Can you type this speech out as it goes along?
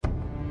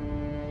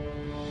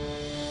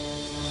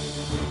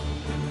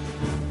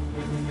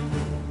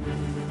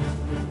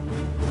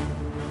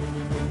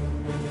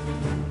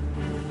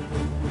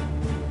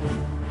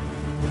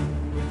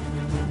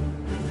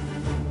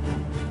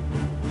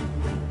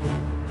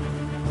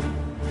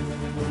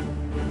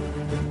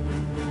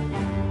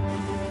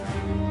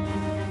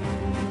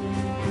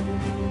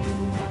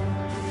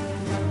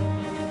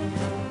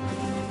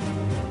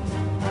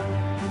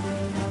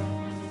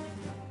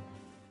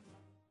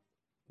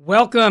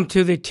Welcome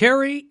to the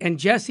Terry and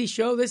Jesse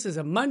Show. This is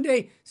a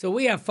Monday, so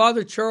we have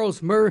Father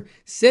Charles Murr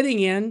sitting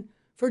in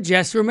for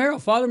Jess Romero.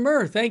 Father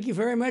Murr, thank you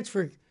very much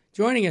for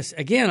joining us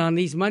again on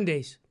these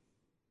Mondays.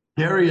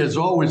 Terry, as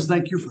always,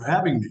 thank you for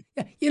having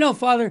me. You know,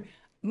 Father,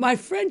 my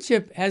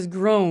friendship has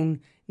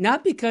grown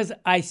not because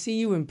I see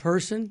you in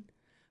person,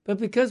 but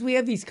because we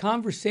have these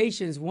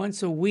conversations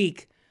once a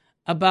week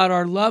about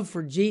our love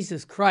for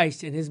Jesus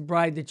Christ and his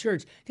bride, the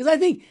church. Because I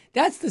think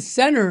that's the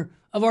center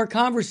of our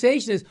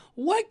conversation is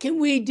what can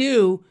we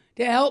do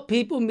to help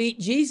people meet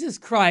Jesus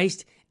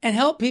Christ and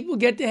help people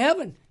get to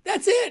heaven?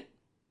 That's it.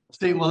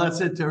 See, well,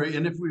 that's it, Terry.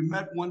 And if we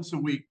met once a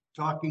week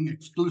talking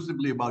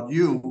exclusively about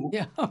you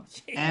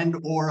and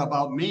or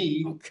about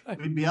me,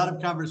 we'd be out of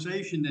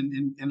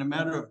conversation in a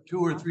matter of 2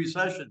 or 3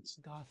 sessions.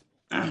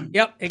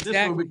 Yep, exactly.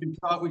 This way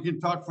we can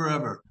talk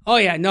forever. Oh,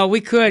 yeah, no,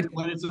 we could.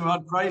 When it's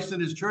about Christ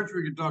and his church,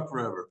 we can talk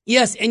forever.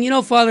 Yes, and you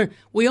know, Father,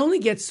 we only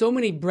get so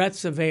many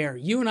breaths of air.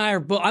 You and I are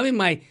both, I'm in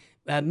my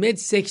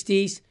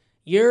mid-60s.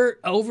 You're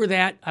over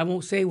that, I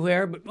won't say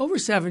where, but over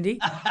 70.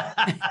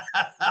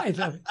 I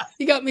love it.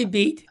 You got me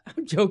beat.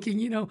 I'm joking,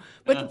 you know.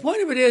 But the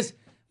point of it is,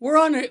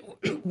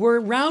 we're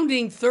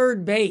rounding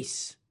third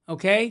base,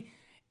 okay?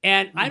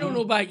 And I don't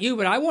know about you,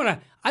 but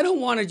I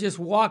don't want to just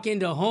walk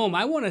into a home.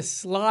 I want to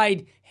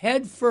slide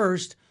head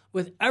first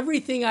with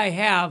everything I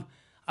have.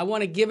 I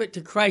want to give it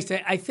to Christ.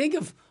 I think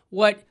of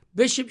what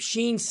Bishop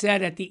Sheen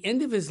said at the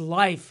end of his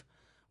life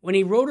when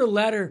he wrote a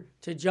letter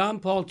to John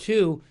Paul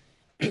II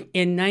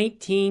in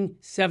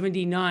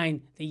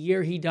 1979, the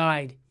year he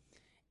died.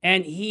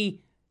 And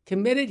he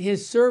committed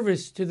his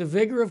service to the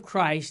vigor of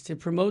Christ to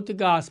promote the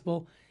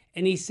gospel.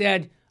 And he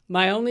said,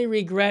 my only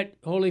regret,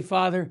 Holy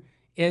Father,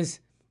 is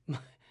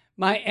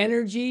my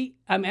energy.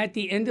 I'm at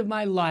the end of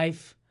my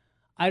life.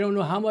 I don't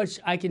know how much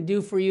I can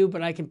do for you,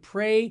 but I can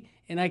pray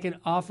and I can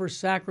offer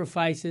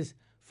sacrifices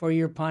for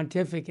your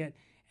pontificate.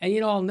 And,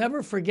 you know, I'll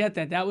never forget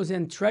that. That was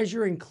in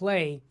Treasure and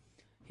Clay,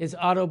 his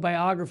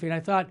autobiography. And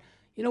I thought,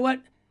 you know what?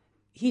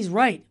 He's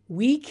right.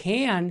 We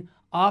can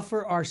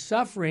offer our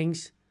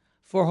sufferings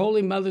for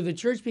Holy Mother, the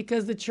Church,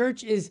 because the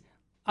Church is,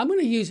 I'm going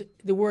to use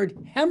the word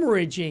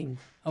hemorrhaging,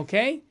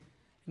 okay?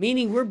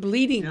 Meaning we're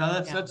bleeding.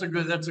 Yeah, that's a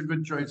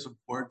good choice of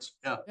words.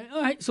 Yeah.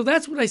 All right, so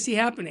that's what I see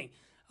happening.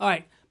 All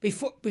right,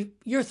 before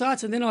your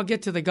thoughts, and then I'll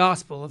get to the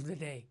gospel of the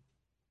day.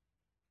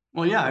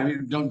 Well, yeah, I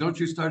mean, don't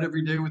you start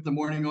every day with the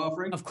morning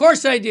offering? Of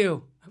course I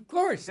do. Of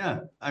course. Yeah,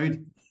 I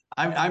mean,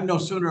 I'm no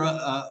sooner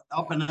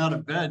up and out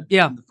of bed.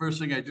 Yeah. The first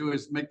thing I do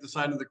is make the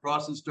sign of the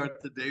cross and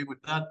start the day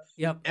with that.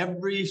 Yep.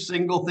 Every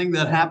single thing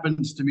that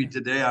happens to me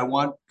today, I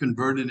want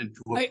converted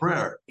into a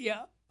prayer.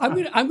 Yeah. I'm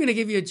gonna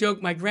give you a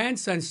joke. My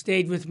grandson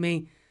stayed with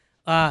me,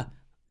 not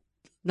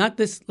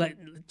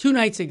 2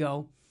 nights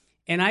ago,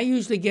 and I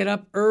usually get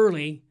up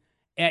early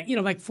at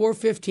like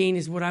 4:15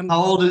 is what I'm.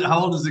 How old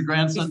is the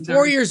grandson? He's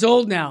 4 years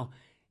old now.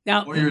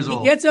 Now 4 years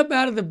old. He gets up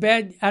out of the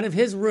bed, out of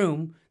his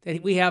room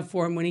that we have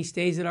for him when he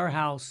stays at our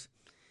house,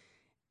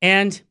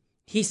 and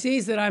he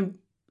sees that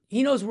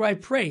he knows where I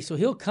pray, so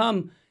he'll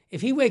come.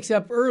 If he wakes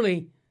up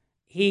early,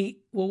 he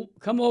will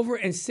come over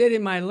and sit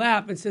in my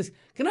lap and says,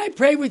 "Can I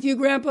pray with you,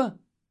 Grandpa?"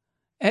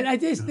 And I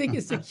just think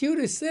it's the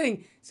cutest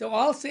thing. So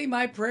I'll say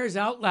my prayers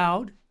out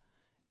loud,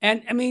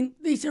 and I mean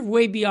these are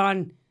way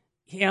beyond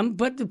him.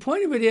 But the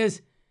point of it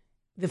is,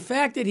 the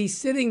fact that he's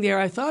sitting there.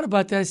 I thought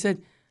about that. I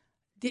said,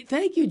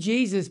 "Thank you,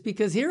 Jesus,"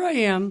 because here I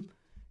am,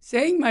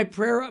 saying my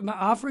prayer, my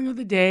offering of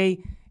the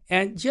day,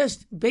 and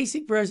just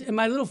basic prayers. And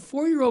my little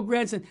 4-year-old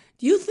grandson,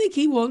 do you think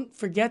he won't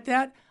forget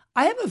that?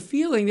 I have a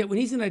feeling that when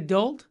he's an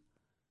adult,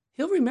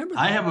 he'll remember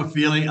that. I have a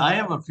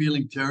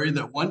feeling, Terry,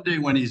 that one day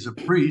when he's a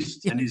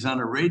priest and he's on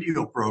a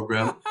radio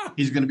program,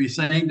 he's going to be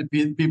saying to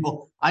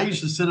people, I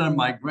used to sit on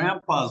my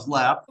grandpa's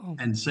lap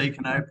and say,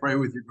 can I pray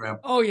with you,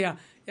 Grandpa? Oh, yeah.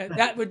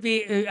 That would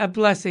be a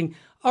blessing.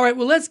 All right,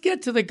 well, let's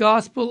get to the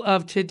gospel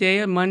of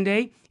today, on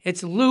Monday.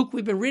 It's Luke.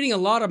 We've been reading a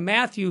lot of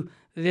Matthew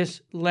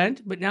this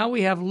Lent, but now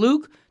we have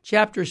Luke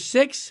chapter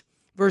 6,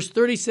 verse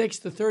 36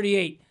 to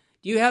 38.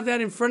 Do you have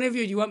that in front of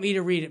you, or do you want me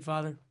to read it,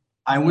 Father?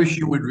 I wish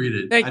you would read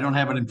it. I don't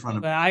have it in front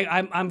of me.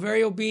 I'm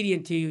very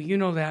obedient to you. You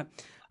know that.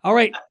 All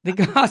right, the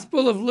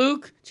Gospel of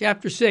Luke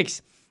chapter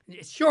 6.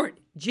 It's short.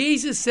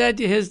 Jesus said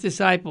to his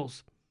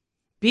disciples,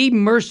 be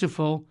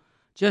merciful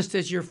just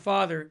as your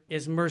Father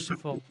is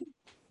merciful.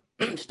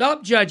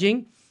 Stop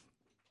judging,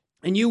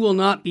 and you will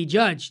not be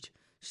judged.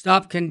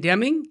 Stop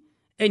condemning,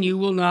 and you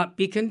will not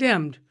be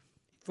condemned.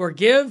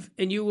 Forgive,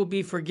 and you will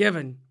be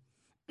forgiven.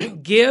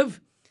 Give,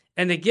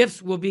 and the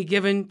gifts will be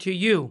given to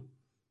you.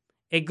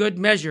 A good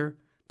measure,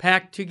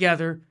 packed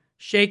together,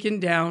 shaken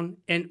down,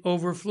 and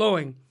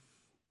overflowing,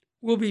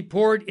 will be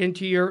poured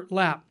into your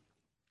lap.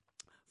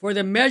 For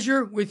the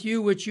measure with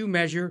you which you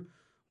measure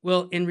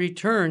will in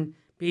return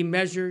be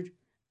measured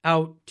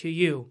out to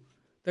you.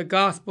 The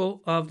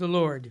gospel of the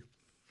Lord.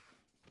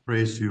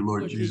 Praise to you,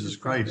 Lord Jesus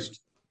Christ.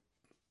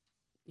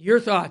 Your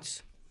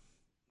thoughts?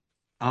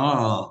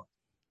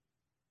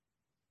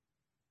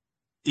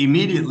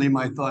 Immediately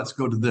my thoughts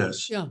go to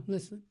this. Yeah,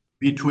 listen.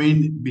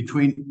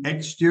 Between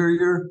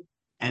exterior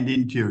and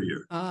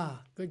interior.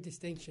 Ah, good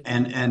distinction.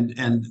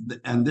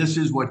 And this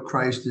is what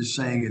Christ is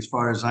saying, as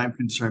far as I'm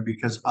concerned,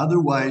 because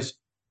otherwise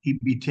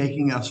he'd be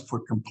taking us for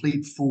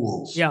complete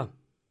fools. Yeah.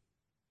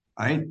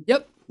 Right?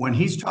 Yep. When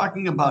he's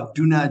talking about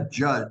do not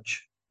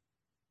judge,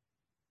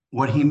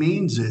 what he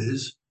means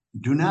is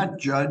do not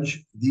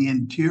judge the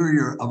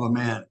interior of a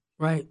man.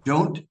 Right.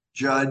 Don't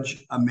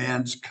judge a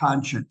man's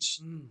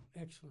conscience.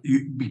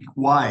 Excellent.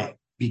 Why?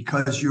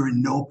 Because you're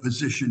in no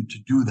position to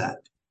do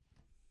that.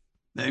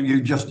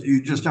 You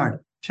just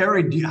aren't.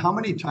 Terry, how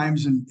many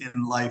times in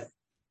life,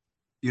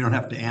 you don't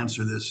have to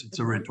answer this, it's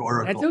a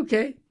rhetorical. That's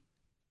okay.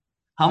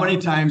 How many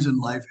times in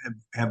life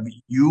have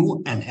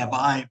you and have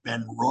I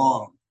been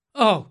wrong?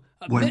 Oh,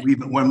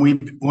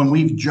 when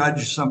we've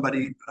judged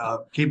somebody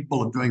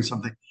capable of doing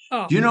something.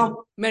 Oh, do you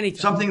know many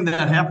times. Something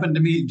that happened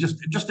to me?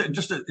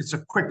 It's a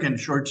quick and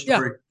short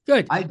story. Yeah,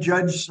 good. I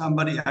judged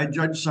somebody.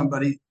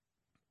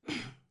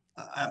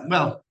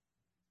 Well,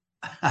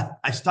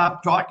 I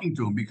stopped talking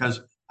to him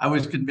because I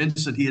was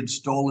convinced that he had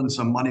stolen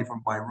some money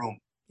from my room.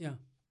 Yeah,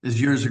 this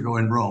was years ago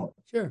in Rome.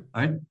 Sure.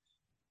 Right.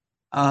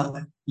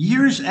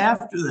 Years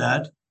after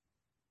that,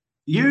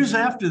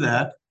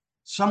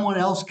 someone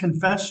else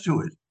confessed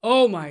to it.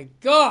 Oh my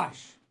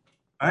gosh!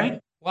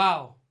 Right?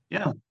 Wow.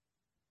 Yeah.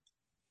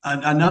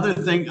 Another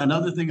thing.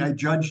 I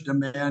judged a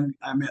man.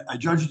 I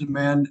judged a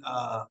man.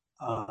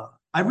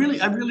 I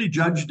really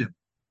judged him,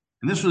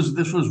 and this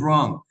was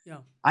wrong. Yeah.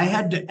 I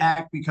had to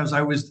act because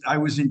I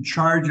was in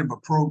charge of a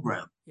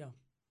program. Yeah.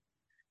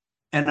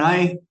 And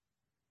I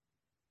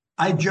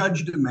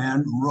judged a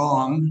man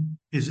wrong.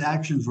 His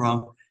actions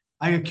wrong.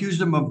 I accused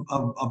him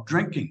of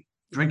drinking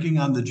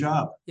on the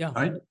job. Yeah.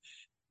 Right.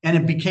 And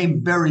it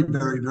became very,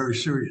 very, very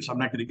serious. I'm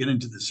not going to get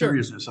into the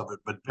seriousness of it,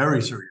 but very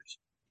serious.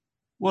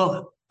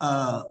 Well,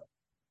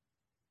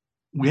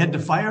 we had to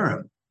fire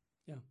him.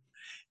 Yeah.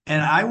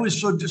 And I was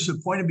so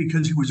disappointed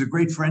because he was a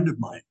great friend of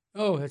mine.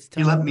 Oh, that's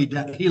tough. He let me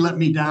down. He let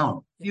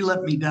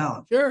me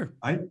down. Sure.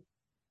 Right.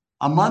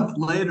 A month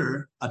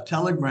later, a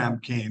telegram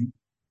came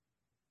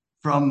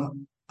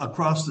from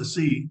across the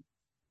sea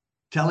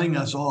telling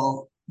us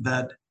all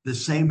that the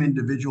same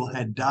individual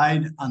had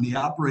died on the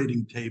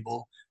operating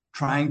table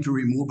trying to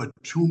remove a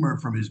tumor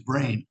from his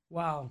brain.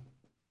 Wow.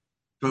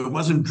 So it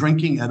wasn't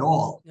drinking at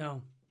all.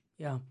 No.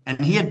 Yeah. And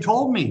he had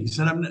told me, he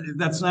said,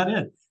 that's not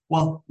it.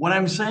 Well, what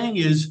I'm saying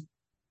is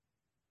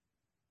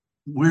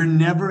we're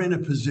never in a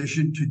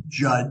position to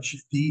judge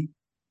the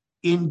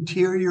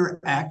interior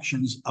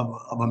actions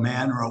of a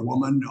man or a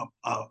woman,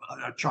 of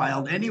a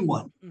child,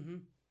 anyone. Mm-hmm.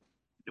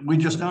 We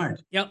just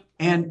aren't. Yep.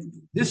 And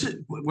this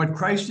is what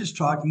Christ is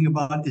talking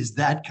about, is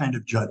that kind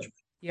of judgment.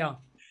 Yeah.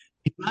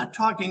 He's not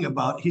talking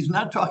about,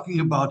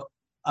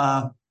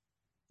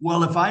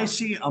 well, if I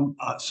see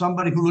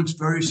somebody who looks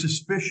very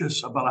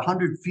suspicious about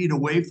 100 feet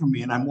away from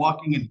me and I'm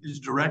walking in his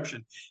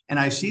direction and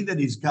I see that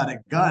he's got a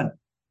gun,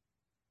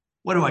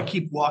 what do I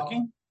keep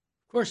walking?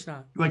 Of course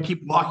not. Do I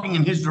keep walking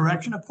in his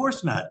direction? Of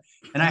course not.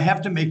 And I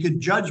have to make a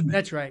judgment.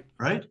 That's right.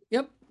 Right?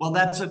 Yep. Well,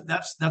 that's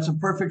a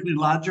perfectly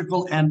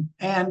logical and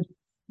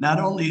not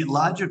only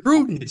logical,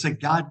 prudent. It's a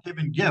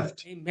God-given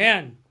gift.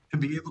 Amen. To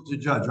be able to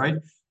judge, right?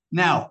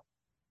 Now,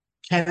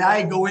 can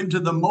I go into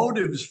the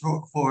motives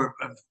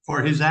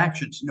for his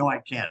actions? No, I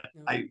can't.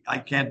 No. I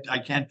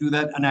can't do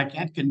that, and I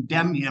can't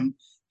condemn him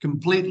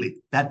completely.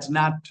 That's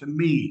not to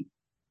me.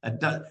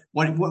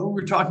 What we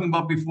were talking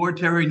about before,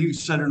 Terry, and you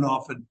said it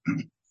often.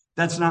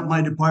 That's not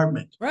my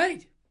department.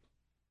 Right.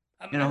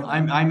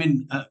 I'm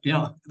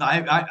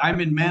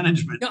in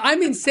management. No,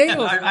 I'm in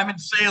sales. I'm in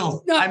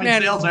sales. I'm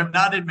in sales. I'm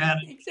not in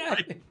management.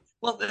 Exactly. Right?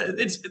 Well,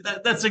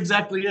 that's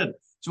exactly it.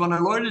 So when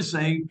our Lord is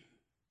saying,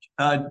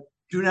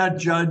 do not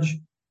judge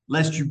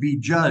lest you be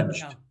judged.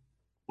 Yeah.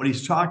 What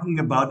he's talking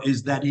about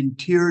is that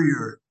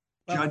interior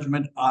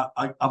judgment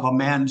of a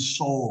man's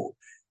soul.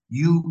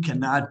 You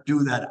cannot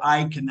do that.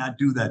 I cannot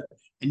do that.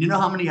 And you know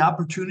how many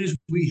opportunities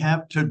we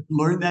have to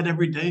learn that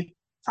every day?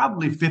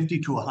 Probably 50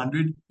 to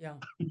 100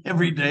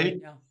 every day.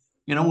 Yeah.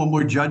 You know, when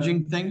we're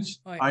judging things.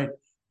 All right.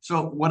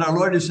 So what our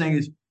Lord is saying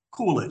is,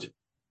 cool it.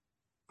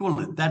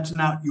 That's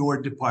not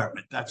your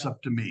department. That's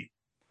up to me.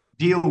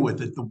 Deal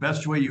with it the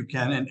best way you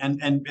can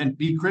and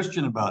be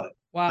Christian about it.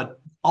 Wow. But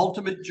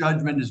ultimate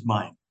judgment is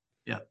mine.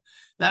 Yeah.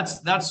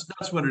 That's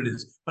what it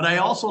is. But I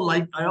also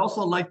like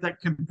that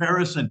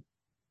comparison.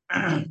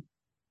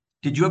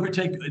 Did you ever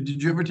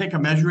take a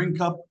measuring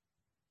cup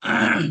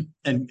and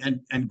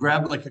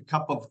grab like a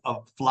cup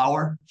of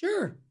flour?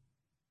 Sure.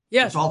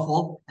 Yes. It's all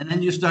full. And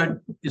then you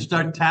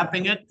start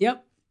tapping it.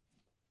 Yep.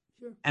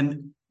 Sure.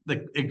 And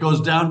it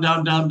goes down,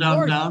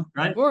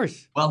 right? Of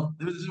course. Well,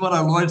 this is what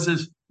our Lord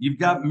says. You've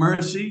got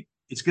mercy.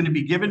 It's going to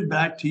be given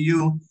back to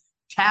you.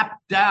 Tap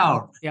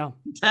down. Yeah.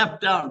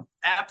 Tap down.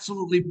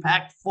 Absolutely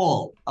packed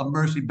full of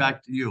mercy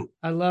back to you.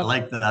 I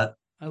like that.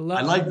 I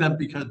like that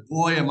because,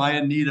 boy, am I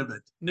in need of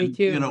it. Me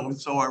too. You know,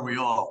 so are we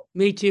all.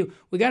 Me too.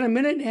 We got a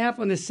minute and a half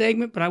on the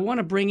segment, but I want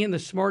to bring in the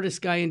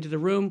smartest guy into the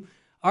room,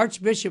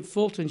 Archbishop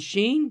Fulton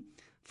Sheen.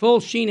 Full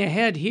Sheen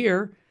ahead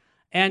here.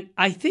 And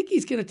I think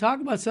he's going to talk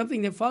about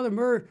something that Father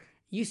Murr,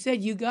 you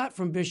said you got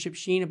from Bishop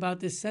Sheen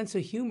about this sense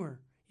of humor.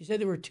 You said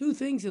there were two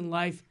things in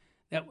life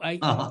that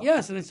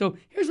yes. And so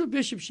here's what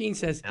Bishop Sheen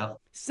says. Yeah.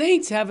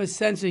 Saints have a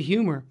sense of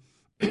humor.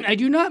 I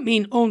do not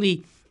mean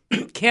only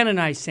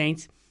canonized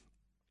saints,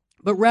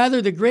 but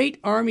rather the great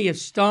army of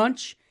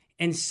staunch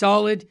and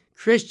solid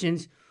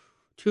Christians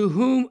to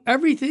whom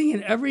everything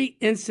and every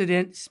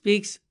incident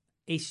speaks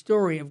a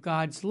story of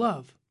God's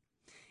love.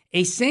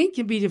 A saint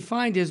can be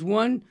defined as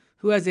one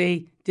who has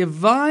a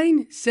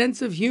divine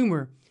sense of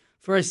humor,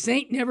 for a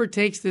saint never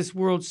takes this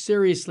world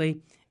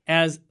seriously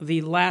as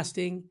the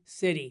lasting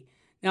city.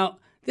 Now,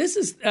 this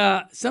is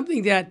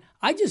something that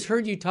I just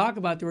heard you talk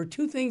about. There were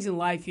two things in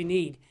life you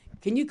need.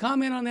 Can you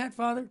comment on that,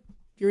 Father?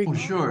 Oh,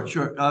 sure.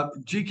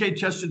 G.K.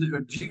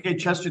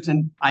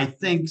 Chesterton, I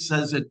think,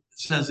 says it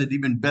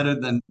even better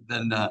than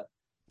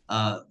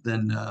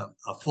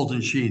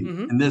Fulton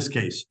Sheen in this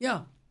case.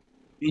 Yeah.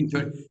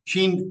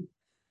 Sheen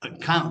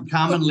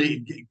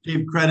commonly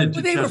gave credit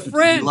to they Chesterton. Were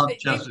friends. He loved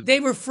Chesterton. They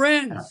were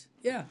friends.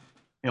 Yeah.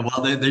 Yeah,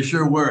 well, they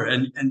sure were,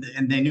 and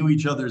they knew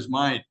each other's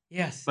mind.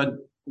 Yes. But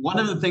one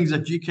of the things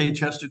that G.K.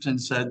 Chesterton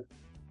said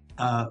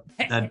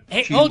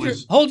hold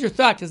your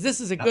thought, because this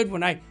is a good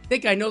one. I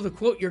think I know the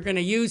quote you're going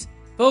to use.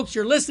 Folks,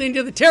 you're listening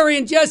to the Terry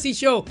and Jesse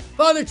Show.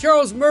 Father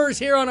Charles Murr is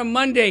here on a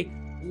Monday.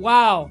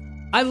 Wow.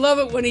 I love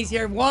it when he's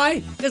here. Why?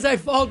 Because I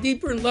fall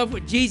deeper in love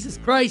with Jesus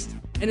Christ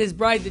and his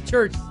bride, the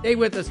church. Stay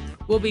with us.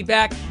 We'll be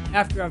back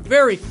after a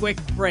very quick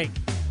break.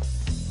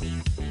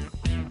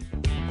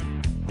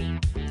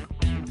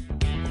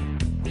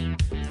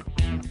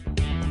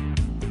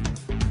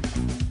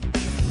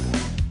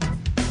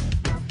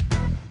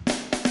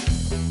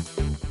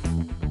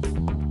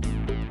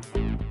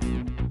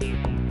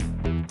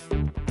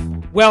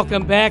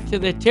 Welcome back to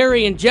the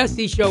Terry and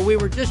Jesse Show. We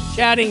were just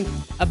chatting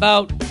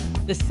about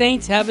the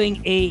saints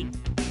having a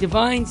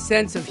divine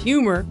sense of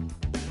humor.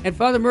 And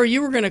Father Murr,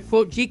 you were going to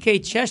quote G.K.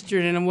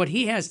 Chesterton and what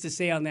he has to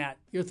say on that.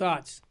 Your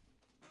thoughts?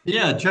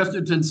 Yeah,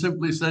 Chesterton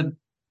simply said,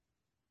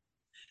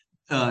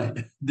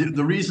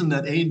 the reason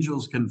that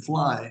angels can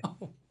fly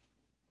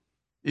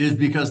is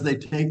because they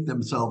take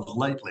themselves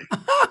lightly.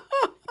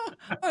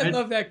 I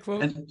love that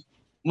quote.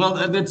 Well,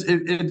 and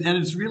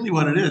it's really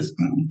what it is.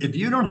 If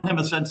you don't have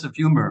a sense of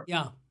humor,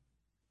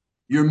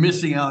 you're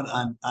missing out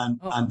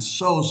on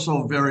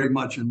so very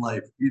much in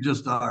life. You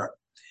just are,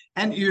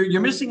 and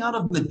you're missing out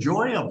on the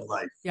joy of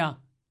life. Yeah,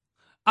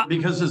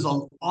 because there's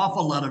an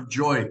awful lot of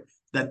joy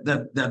that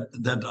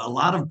a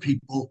lot of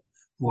people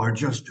who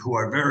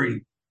are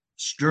very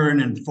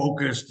stern and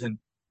focused and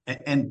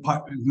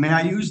may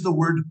I use the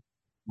word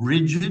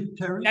rigid,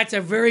 Terry? That's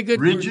a very good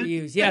word to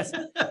use. Yes,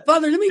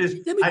 Father. Let me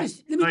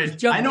just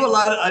jump. I know a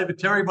lot of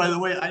Terry. By the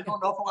way, I know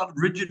an awful lot of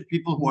rigid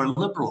people who are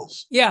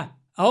liberals. Yeah.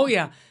 Oh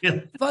yeah.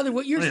 Father,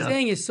 what you're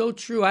saying is so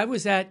true. I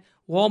was at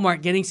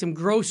Walmart getting some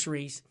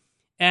groceries,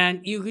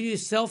 and you could do a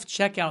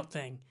self-checkout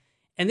thing,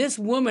 and this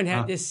woman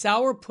had this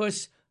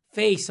sourpuss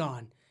face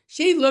on.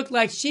 She looked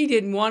like she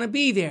didn't want to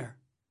be there.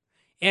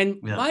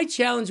 And my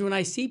challenge when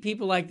I see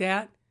people like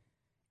that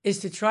is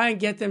to try and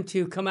get them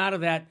to come out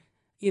of that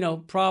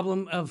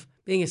problem of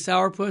being a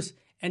sourpuss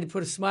and to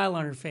put a smile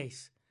on her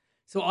face.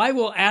 So I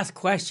will ask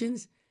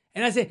questions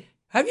and I say,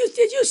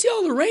 did you see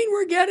all the rain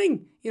we're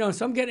getting?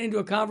 So I'm getting into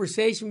a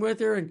conversation with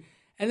her. And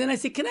then I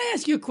say, can I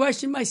ask you a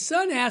question? My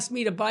son asked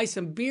me to buy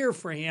some beer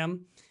for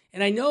him.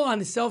 And I know on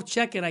the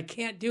self-check-in, I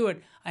can't do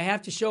it. I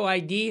have to show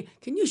ID.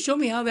 Can you show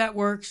me how that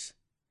works?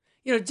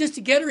 Just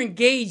to get her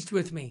engaged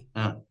with me.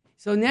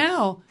 So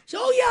now,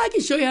 I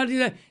can show you how to do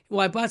that. Well,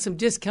 I bought some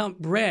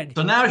discount bread.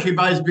 So now she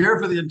buys beer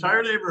for the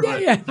entire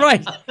neighborhood. Yeah,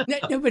 right.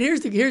 No, but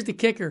here's the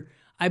kicker.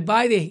 I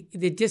buy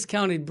the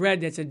discounted bread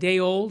that's a day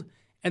old,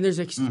 and there's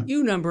a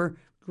SKU number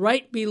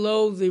right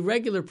below the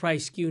regular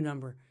price SKU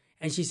number.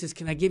 And she says,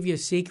 can I give you a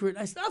secret?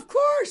 I said, of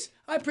course.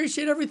 I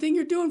appreciate everything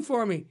you're doing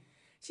for me.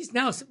 She's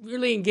now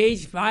really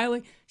engaged,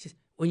 smiling. She says,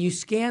 when you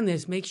scan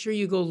this, make sure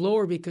you go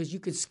lower because you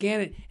could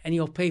scan it and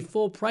you'll pay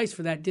full price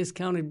for that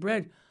discounted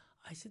bread.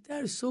 I said,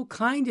 that is so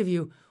kind of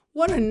you.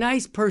 What a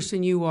nice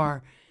person you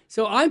are.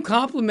 So I'm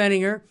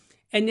complimenting her.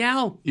 And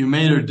now you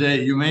made her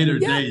day.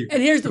 Day.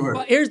 And here's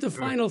the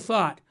final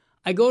thought.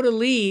 I go to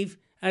leave.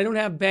 I don't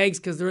have bags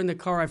because they're in the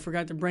car. I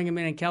forgot to bring them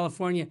in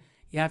California.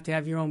 You have to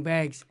have your own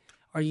bags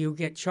or you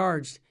get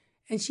charged.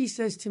 And she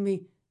says to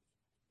me,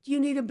 do you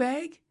need a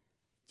bag?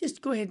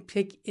 Just go ahead and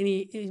pick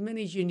as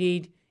many as you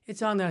need.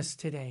 It's on us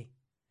today.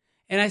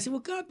 And I said,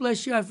 well, God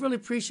bless you. I really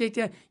appreciate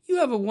that. You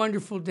have a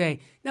wonderful day.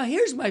 Now,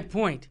 here's my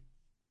point.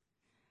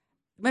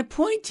 My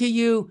point to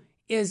you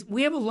is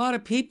we have a lot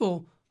of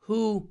people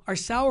who are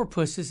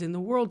sourpusses in the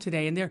world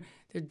today, and they're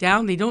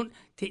down.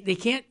 They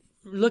can't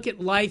look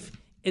at life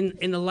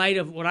in the light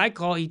of what I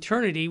call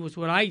eternity, was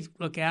what I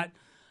look at.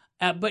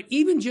 But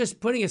even just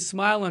putting a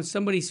smile on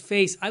somebody's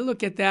face, I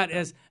look at that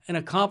as an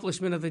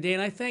accomplishment of the day.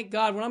 And I thank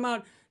God when I'm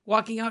out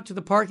walking out to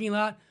the parking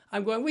lot,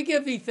 I'm going, we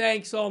give thee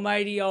thanks,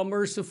 Almighty, all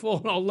merciful,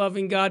 and all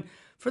loving God.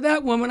 For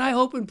that woman, I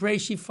hope and pray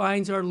she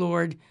finds our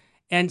Lord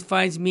and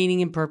finds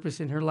meaning and purpose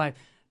in her life.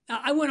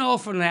 Now, I went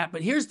off on that,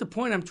 but here's the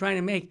point I'm trying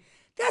to make.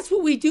 That's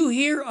what we do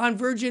here on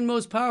Virgin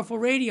Most Powerful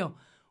Radio.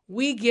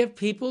 We give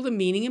people the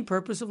meaning and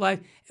purpose of life.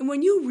 And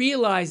when you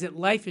realize that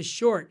life is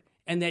short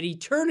and that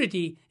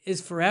eternity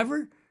is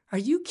forever, are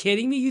you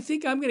kidding me? You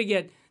think I'm going to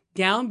get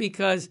down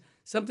because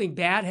something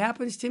bad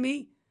happens to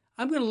me?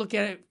 I'm going to look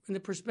at it from the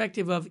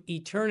perspective of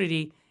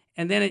eternity,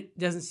 and then it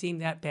doesn't seem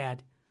that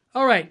bad.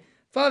 All right,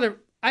 Father,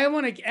 I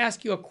want to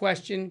ask you a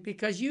question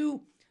because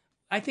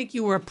I think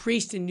you were a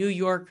priest in New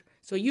York,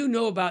 so you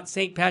know about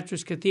St.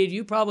 Patrick's Cathedral.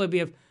 You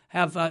probably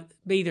have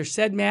either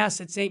said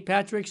Mass at St.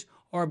 Patrick's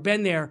or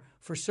been there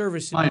for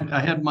service. I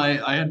had my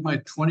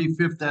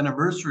 25th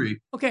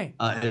anniversary. Okay.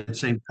 At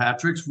St.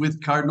 Patrick's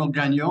with Cardinal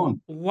Gagnon.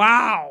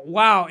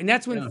 Wow! And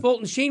that's when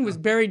Fulton Sheen was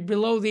buried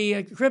below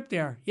the crypt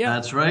there. Yeah,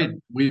 that's right.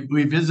 We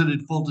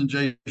visited Fulton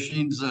J.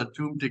 Sheen's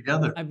tomb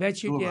together. I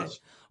bet you did.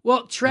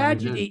 Well,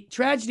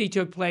 tragedy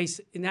took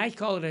place, and I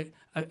call it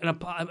an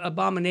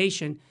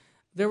abomination.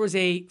 There was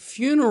a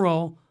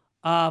funeral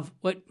of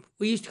what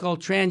we used to call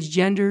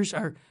transgenders,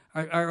 or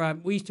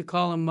we used to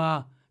call them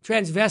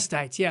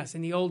transvestites. Yes,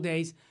 in the old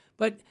days.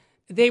 But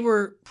they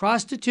were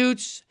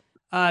prostitutes.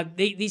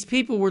 These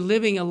people were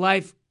living a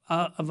life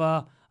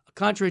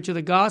contrary to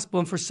the gospel,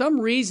 and for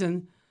some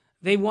reason,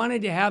 they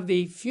wanted to have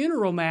the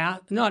funeral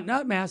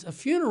a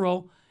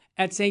funeral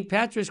at St.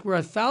 Patrick's where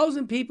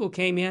 1,000 people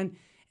came in,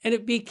 and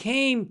it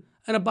became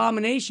an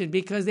abomination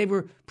because they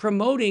were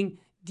promoting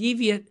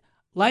deviant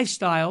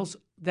lifestyles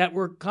that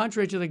were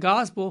contrary to the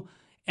gospel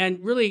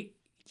and really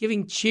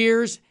giving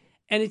cheers.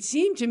 And it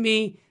seemed to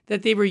me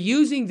that they were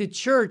using the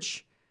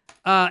church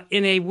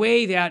in a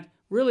way that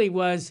really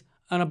was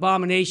an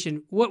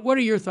abomination. What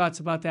are your thoughts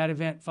about that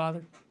event,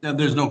 Father? Yeah,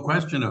 there's no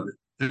question of it.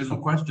 There's no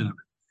question of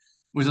it.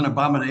 It was an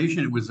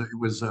abomination. It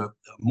was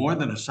more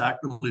than a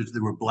sacrilege. They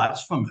were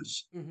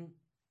blasphemous. Mm-hmm.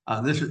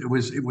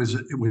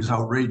 It was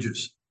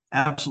outrageous,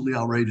 absolutely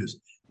outrageous.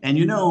 And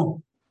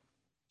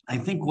I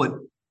think what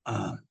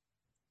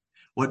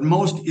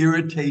most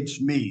irritates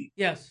me,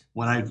 yes,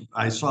 when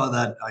I saw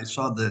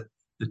the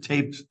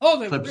tapes,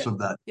 clips of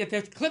that. Yeah,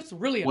 the clips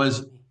really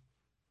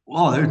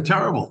they're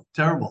terrible.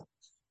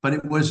 But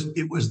it was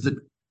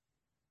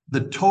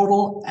the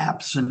total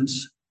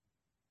absence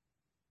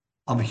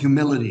of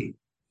humility.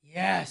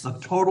 Yes. The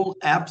total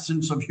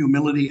absence of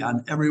humility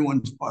on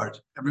everyone's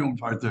part.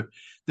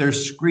 They're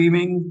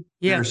screaming,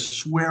 yes. They're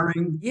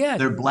swearing, yes.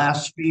 They're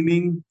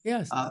blaspheming.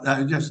 Yes.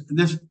 Just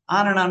this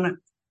on and on.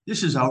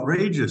 This is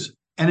outrageous.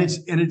 And it's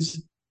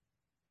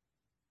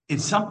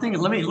something.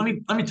 Let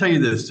me tell you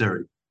this,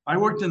 Terry. I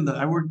worked in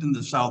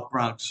the South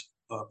Bronx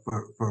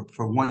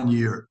for 1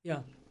 year. Yeah.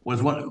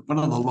 Was one of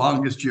the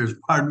longest years.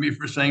 Pardon me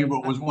for saying it, but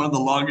it was one of the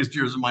longest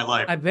years of my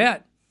life. I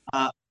bet.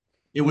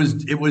 It was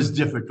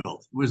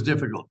difficult. It was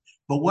difficult.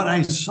 But what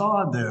I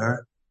saw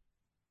there,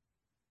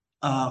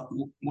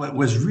 what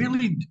was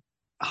really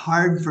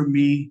hard for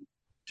me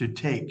to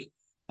take,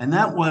 and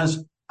that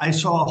was I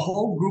saw a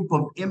whole group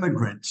of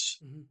immigrants,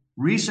 mm-hmm.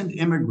 recent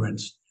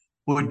immigrants,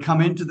 who had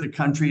come into the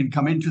country and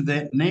come into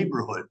that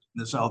neighborhood in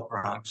the South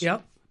Bronx.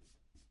 Yep.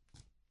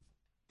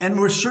 And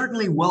were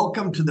certainly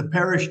welcome to the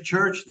parish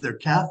church. They're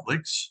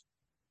Catholics.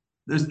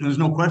 There's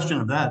no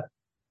question of that.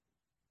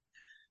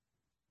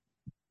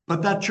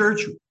 But that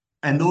church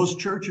and those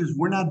churches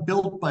were not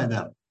built by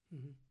them.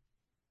 Mm-hmm.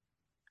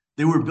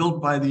 They were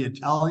built by the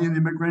Italian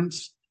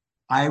immigrants,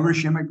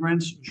 Irish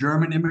immigrants,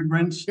 German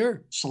immigrants,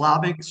 sure.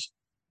 Slavics.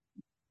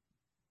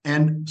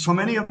 And so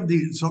many of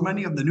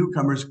the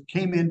newcomers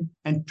came in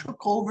and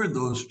took over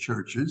those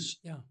churches,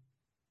 yeah.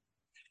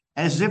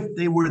 as if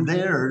they were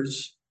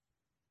theirs.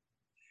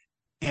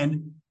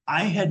 And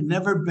I had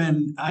never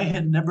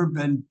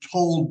been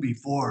told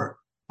before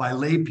by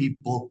lay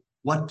people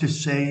what to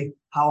say,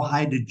 how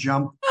high to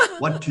jump,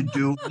 what to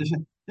do.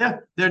 Yeah,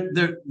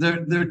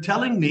 they're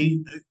telling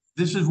me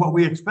this is what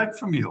we expect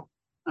from you.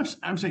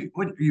 I'm saying,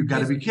 what, you got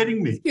to be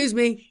kidding me. Excuse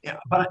me. Yeah,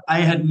 but I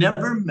had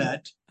never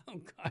met.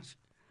 Oh gosh.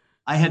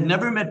 I had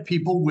never met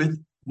people with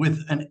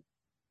an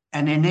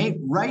innate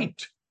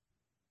right.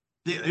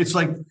 It's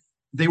like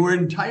they were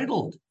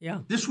entitled. Yeah.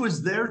 This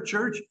was their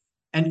church.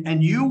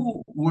 And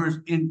you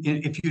were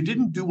if you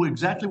didn't do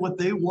exactly what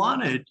they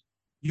wanted,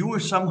 you were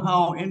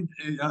somehow they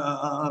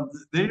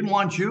didn't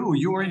want you.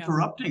 You were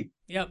interrupting.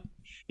 Yep.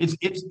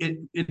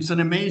 It's an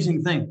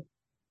amazing thing.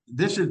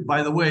 This is,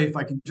 by the way, if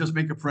I can just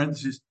make a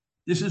parenthesis,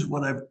 this is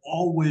what I've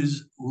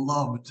always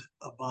loved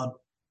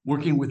about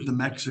working with the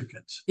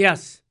Mexicans.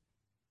 Yes.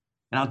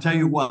 And I'll tell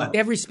you what. They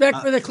have respect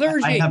for the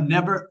clergy. I have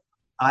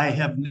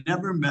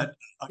never met.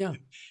 Yeah.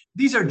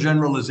 These are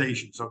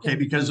generalizations, okay,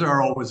 because there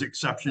are always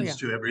exceptions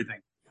to everything.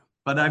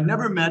 But I've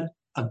never met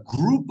a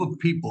group of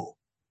people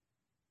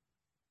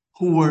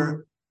who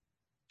were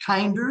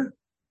kinder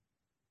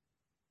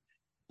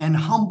and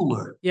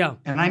humbler. Yeah.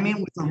 And I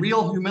mean with a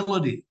real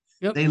humility.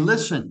 Yep. They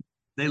listen.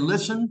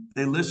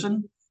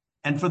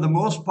 And for the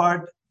most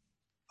part,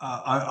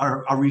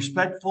 are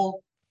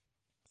respectful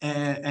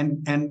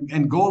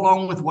and go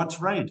along with what's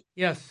right.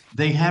 Yes.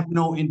 They have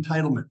no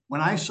entitlement.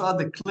 When I saw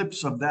the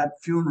clips of that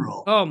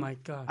funeral, oh my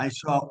God,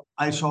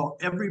 I saw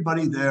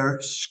everybody there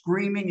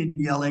screaming and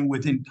yelling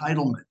with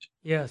entitlement.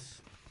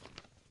 Yes.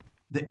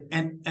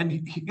 And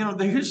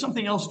here's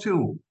something else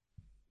too.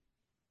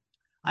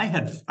 I've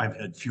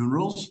had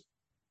funerals.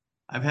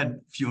 I've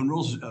had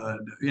funerals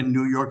in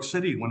New York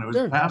City when I was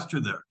a pastor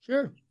there.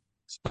 Sure.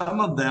 Some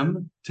of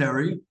them,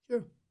 Terry,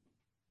 sure,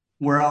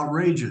 were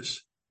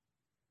outrageous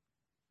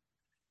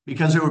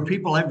because there were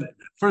people.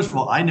 First of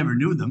all, I never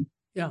knew them.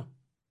 Yeah.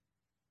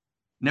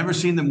 Never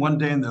seen them one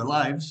day in their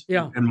lives.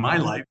 Yeah. In my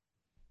life,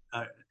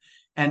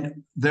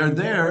 and they're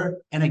there,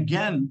 and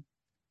again,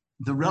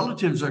 the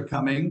relatives are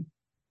coming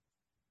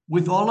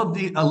with all of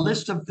a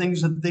list of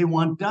things that they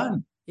want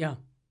done. Yeah.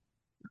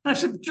 I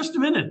said, just a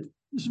minute.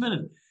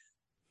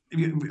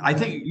 I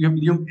think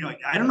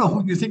I don't know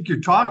who you think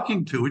you're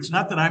talking to. It's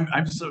not that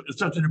I'm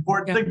such an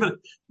important thing, but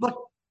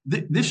look,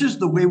 this is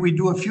the way we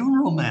do a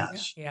funeral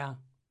mass. Yeah.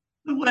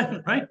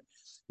 Right.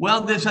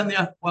 Well, this and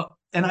the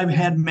and I've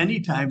had many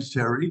times,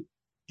 Terry,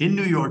 in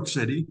New York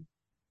City,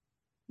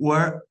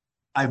 where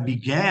I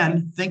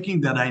began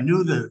thinking that I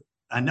knew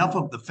enough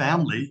of the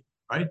family,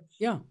 right?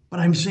 Yeah. But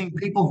I'm seeing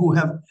people who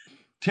have,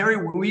 Terry,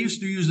 we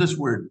used to use this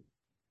word,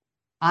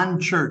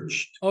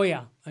 unchurched. Oh,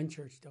 yeah.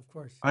 Unchurched, of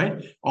course.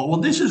 Right? Oh, well,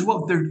 this is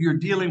what you're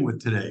dealing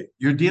with today.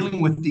 You're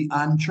dealing with the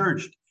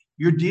unchurched.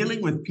 You're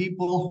dealing with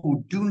people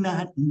who do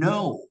not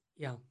know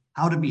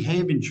how to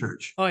behave in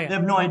church. Oh, yeah. They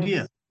have no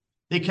idea.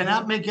 They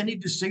cannot make any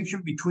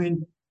distinction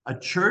between a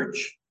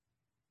church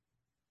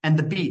and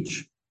the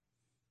beach,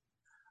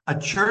 a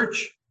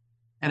church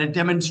and a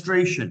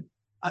demonstration.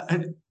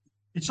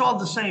 It's all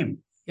the same.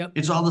 Yep.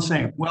 It's all the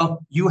same.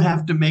 Well, you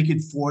have to make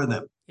it for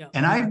them. Yep.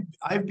 And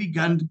I've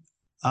begun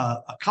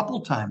a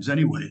couple times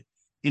anyway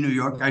in New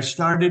York. I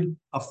started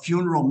a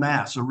funeral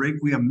mass, a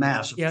requiem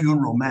mass, a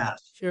funeral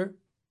mass. Sure.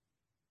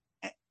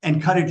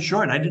 And cut it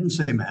short. I didn't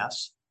say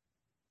mass.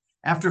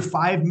 After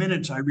 5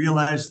 minutes, I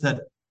realized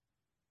that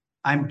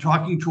I'm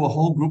talking to a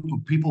whole group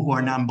of people who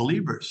are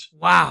non-believers.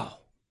 Wow.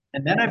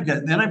 And then I've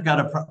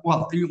got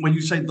when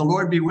you say the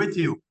Lord be with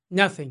you,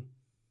 nothing.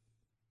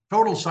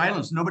 Total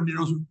silence. Nobody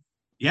knows.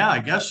 Yeah, I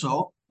guess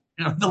so.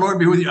 The Lord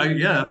be with you.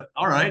 Yeah,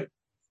 all right.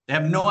 They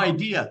have no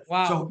idea.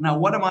 Wow. So now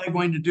what am I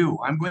going to do?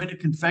 I'm going to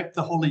confect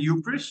the Holy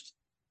Eucharist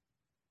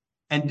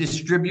and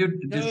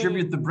distribute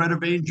the bread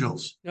of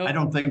angels. Nope. I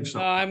don't think so.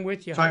 I'm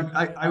with you. So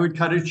I would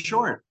cut it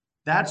short.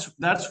 That's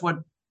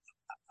what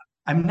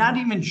I'm not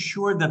even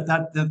sure that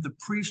the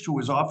priest who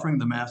was offering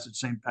the mass at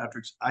St.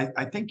 Patrick's,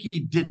 I think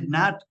he did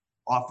not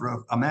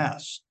offer a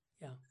mass.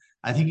 Yeah.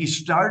 I think he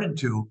started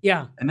to.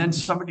 Yeah. And then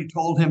somebody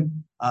told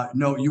him,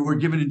 no, you were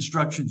given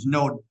instructions.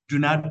 No, do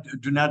not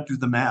do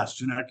the mass.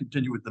 Do not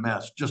continue with the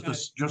mass. Just a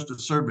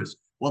service.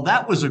 Well,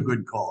 that was a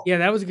good call. Yeah,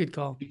 that was a good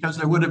call. Because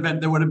there would have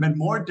been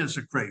more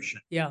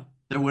desecration. Yeah.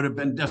 There would have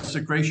been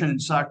desecration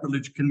and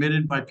sacrilege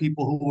committed by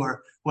people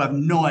who have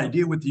no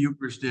idea what the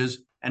Eucharist is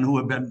and who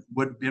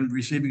would have been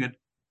receiving it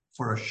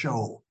for a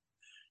show.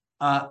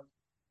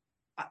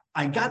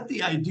 I got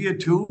the idea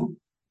too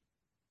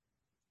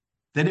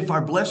that if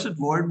our blessed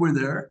Lord were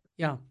there,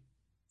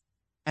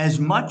 as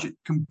much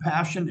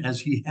compassion as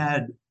he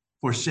had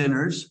for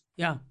sinners,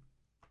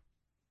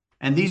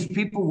 and these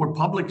people were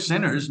public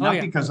sinners,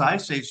 not because I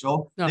say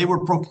so, they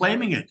were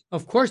proclaiming it.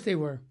 Of course they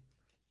were.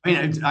 I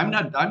mean, I'm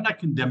not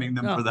condemning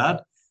them for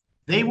that.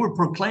 They were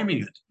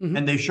proclaiming it,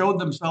 and they showed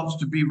themselves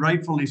to be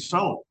rightfully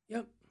so.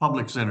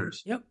 Public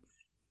sinners.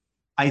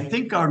 I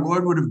think our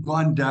Lord would have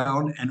gone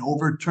down and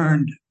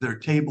overturned their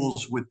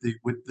tables with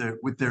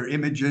their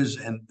images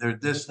and their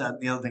this, that,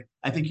 and the other thing.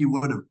 I think he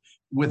would have,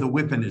 with a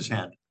whip in his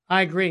hand.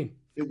 I agree.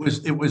 It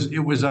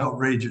was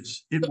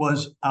outrageous. It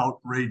was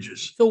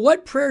outrageous. So,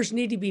 what prayers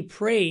need to be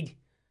prayed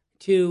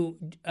to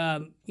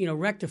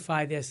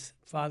rectify this,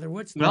 Father?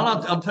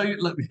 I'll tell you.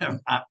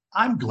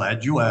 I'm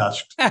glad you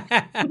asked.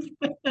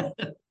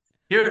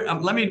 Here,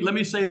 let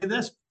me say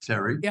this,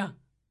 Terry. Yeah.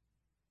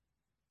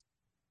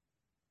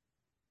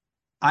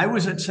 I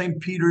was at St.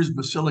 Peter's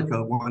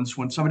Basilica once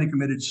when somebody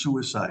committed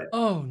suicide.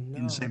 Oh no!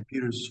 In St.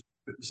 Peter's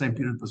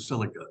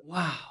Basilica.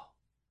 Wow.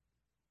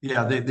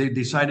 Yeah, they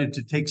decided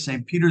to take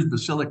St. Peter's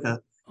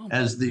Basilica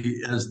as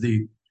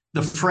the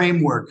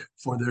framework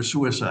for their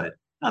suicide.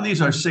 Now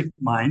these are sick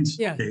minds.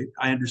 Yeah. Okay,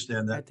 I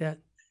understand that. That.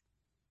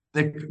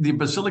 The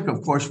basilica,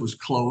 of course, was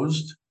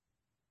closed.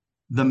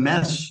 The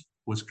mess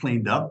was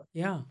cleaned up.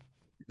 Yeah.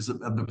 Because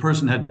the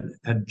person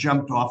had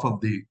jumped off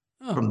of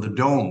from the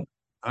dome.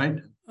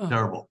 Right.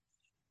 Terrible.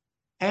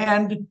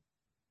 And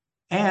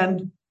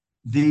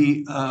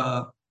the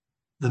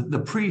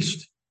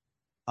priest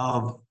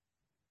of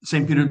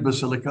St. Peter's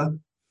Basilica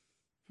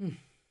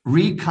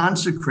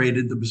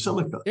reconsecrated the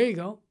basilica. There you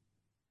go.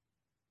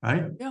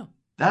 Right? Yeah.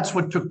 That's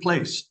what took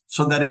place,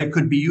 so that it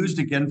could be used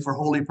again for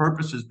holy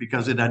purposes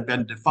because it had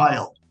been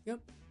defiled. Yep.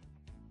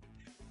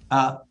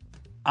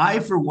 I,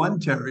 for one,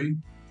 Terry,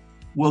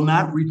 will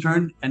not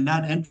return and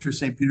not enter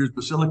St. Peter's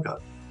Basilica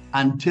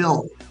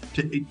until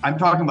I'm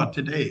talking about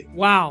today.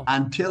 Wow.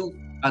 Until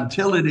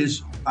it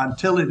is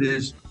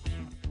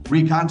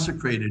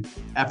reconsecrated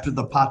after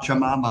the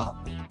Pachamama.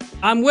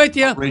 I'm with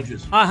you.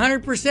 Outrageous.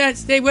 100%.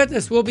 Stay with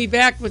us. We'll be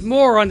back with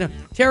more on the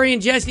Terry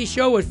and Jesse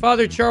Show with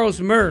Father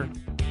Charles Murr.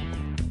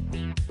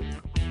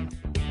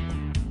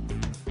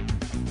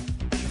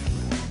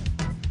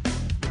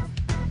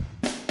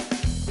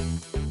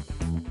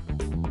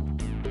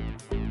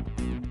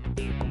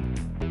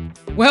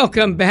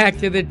 Welcome back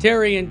to the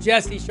Terry and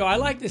Jesse Show. I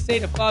like to say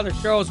to Father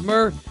Charles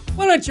Murr,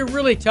 why don't you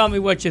really tell me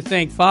what you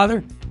think,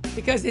 Father?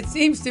 Because it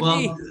seems to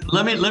be.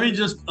 Let me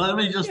just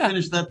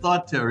finish that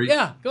thought, Terry.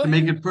 Yeah, go ahead. To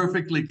make it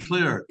perfectly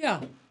clear.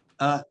 Yeah.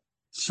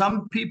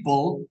 Some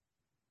people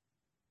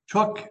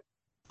took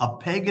a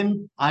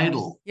pagan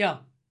idol. Yeah.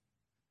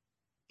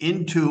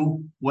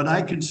 Into what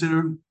I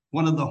consider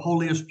one of the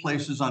holiest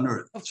places on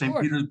earth, St.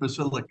 Peter's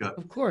Basilica.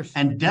 Of course.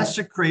 And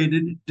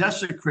desecrated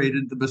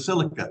the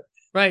basilica.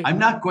 Right. I'm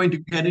not going to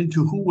get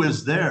into who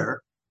was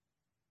there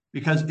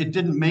because it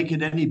didn't make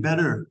it any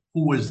better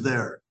who was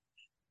there.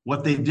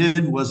 What they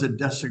did was an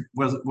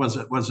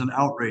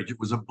outrage. It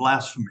was a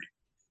blasphemy.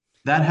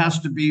 That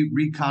has to be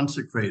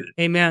reconsecrated.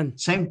 Amen.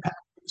 St.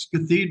 Patrick's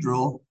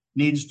Cathedral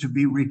needs to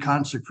be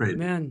reconsecrated.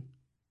 Amen.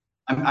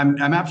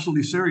 I'm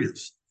absolutely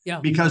serious. Yeah.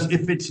 Because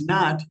if it's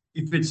not,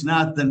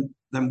 then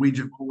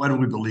what do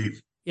we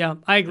believe? Yeah,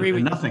 I agree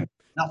with nothing. you.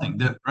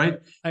 Nothing, right?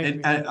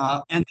 And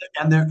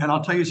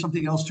I'll tell you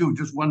something else too.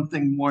 Just one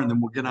thing more, and then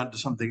we'll get on to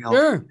something else.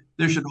 Sure.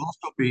 There should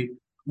also be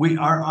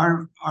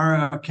our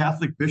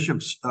Catholic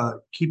bishops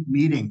keep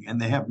meeting, and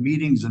they have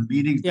meetings and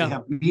meetings. Yeah. They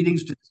have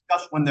meetings to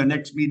discuss when their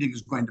next meeting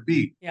is going to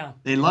be. Yeah.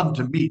 They love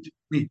to meet.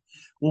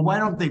 Well, why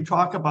don't they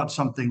talk about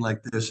something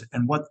like this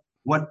and what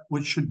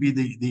should be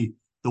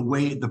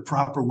the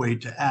proper way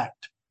to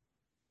act?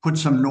 Put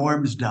some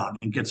norms down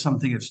and get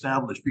something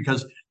established,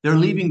 because they're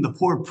leaving the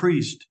poor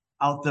priest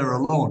out there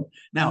alone.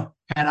 Now,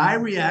 had I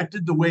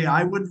reacted the way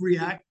I would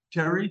react,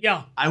 Terry,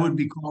 I would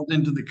be called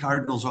into the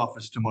Cardinal's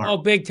office tomorrow. Oh,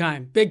 big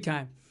time.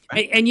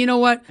 Right. And you know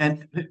what?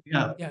 And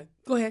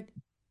go ahead.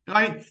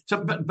 Right.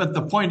 So, but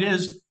the point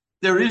is,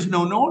 there is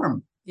no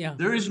norm. Yeah.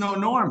 There is no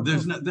norm.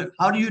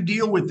 How do you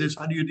deal with this?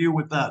 How do you deal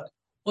with that?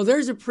 Well,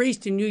 there's a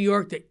priest in New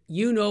York that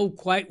you know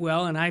quite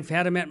well, and I've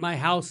had him at my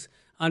house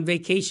on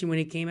vacation when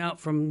he came out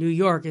from New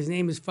York. His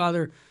name is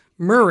Father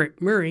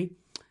Murray,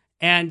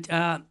 and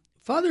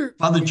Father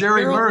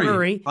Jerry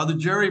Murray. Father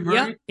Jerry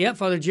Murray. Yeah,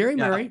 Father Jerry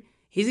Murray.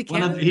 He's a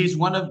Catholic. He's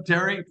one of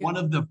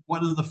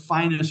the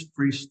finest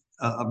priests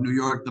of New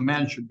York. The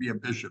man should be a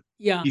bishop.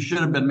 Yeah, he should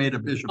have been made a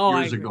bishop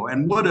years ago,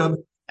 and would have.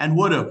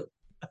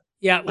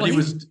 Yeah, well, but he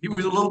was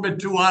a little bit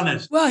too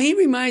honest. Well, he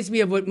reminds me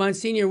of what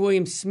Monsignor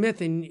William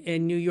Smith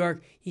in New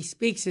York. He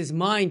speaks his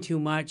mind too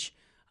much,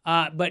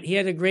 but he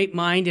had a great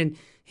mind. And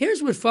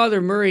here's what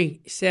Father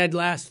Murray said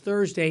last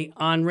Thursday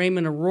on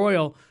Raymond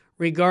Arroyo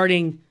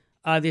regarding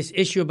this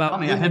issue about.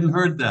 I hadn't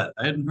heard that.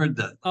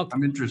 Okay.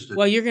 I'm interested.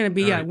 Well, you're going to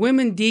be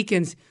women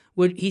deacons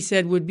would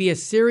be a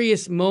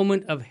serious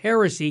moment of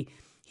heresy.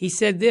 He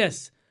said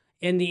this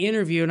in the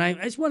interview, and I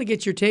just want to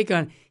get your take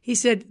on it. He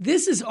said,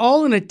 this is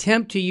all an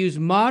attempt to use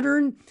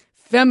modern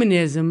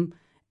feminism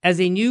as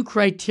a new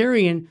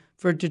criterion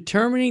for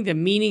determining the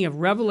meaning of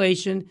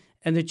Revelation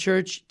and the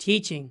church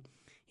teaching.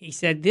 He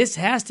said, this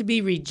has to be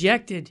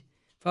rejected,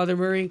 Father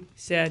Murray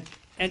said.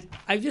 And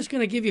I'm just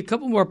going to give you a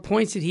couple more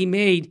points that he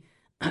made.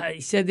 He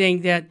said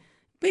that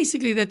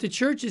basically that the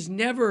church has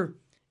never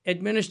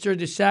administered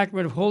the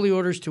sacrament of holy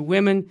orders to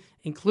women,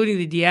 including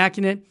the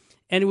diaconate,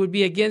 and it would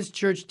be against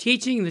church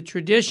teaching and the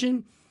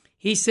tradition.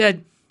 He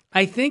said,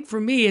 I think for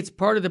me, it's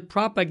part of the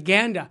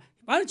propaganda.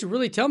 Why don't you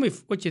really tell me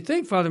what you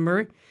think, Father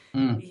Murray?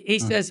 He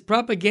says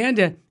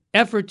propaganda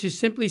effort to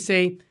simply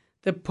say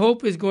the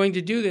Pope is going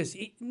to do this.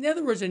 In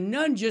other words, a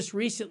nun just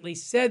recently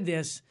said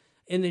this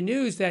in the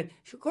news that,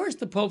 of course,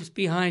 the Pope's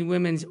behind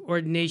women's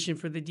ordination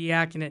for the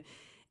diaconate.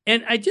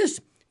 And I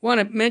just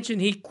want to mention,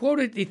 he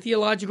quoted the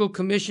Theological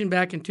Commission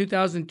back in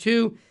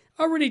 2002,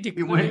 already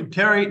declared.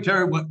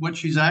 Terry, what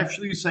she's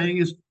actually saying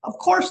is, of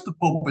course the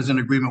Pope is in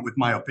agreement with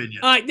my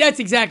opinion. That's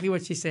exactly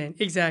what she's saying.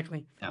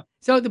 Exactly. Yeah.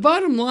 So the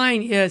bottom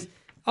line is,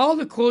 all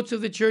the quotes of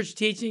the church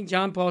teaching,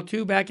 John Paul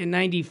II back in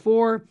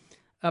 94,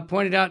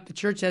 pointed out the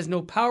church has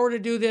no power to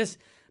do this.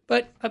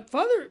 But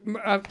Father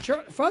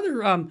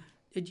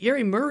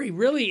Jerry Murray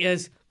really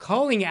is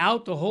calling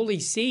out the Holy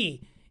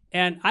See.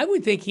 And I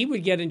would think he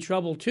would get in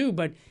trouble too,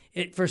 but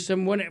for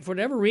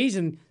whatever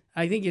reason,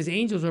 I think his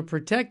angels are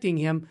protecting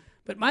him.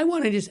 But I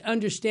want to just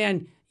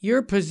understand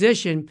your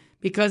position,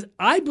 because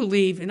I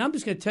believe, and I'm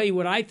just going to tell you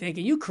what I think,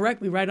 and you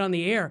correct me right on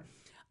the air.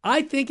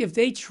 I think if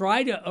they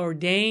try to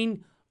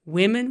ordain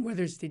women,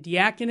 whether it's the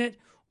diaconate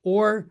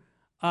or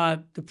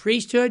the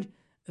priesthood,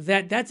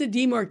 that's a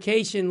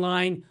demarcation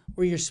line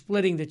where you're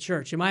splitting the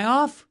church. Am I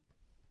off?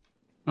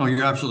 No,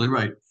 you're absolutely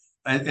right.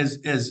 As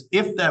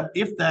if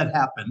that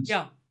happens,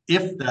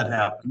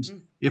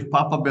 if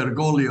Papa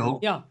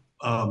Bergoglio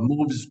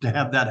moves to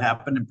have that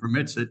happen and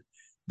permits it,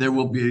 there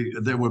will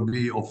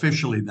be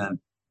officially then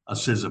a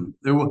schism.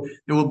 There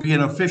will be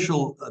an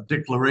official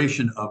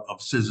declaration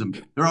of schism.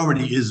 There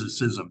already is a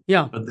schism.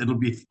 Yeah, but it'll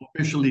be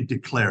officially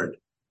declared.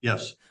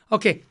 Yes.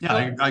 Okay.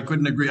 Yeah, I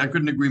couldn't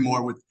agree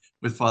more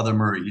with Father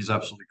Murray. He's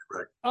absolutely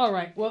correct. All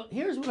right. Well,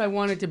 here's what I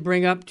wanted to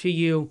bring up to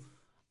you.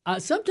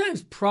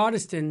 Sometimes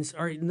Protestants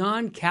or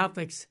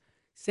non-Catholics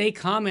say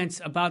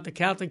comments about the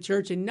Catholic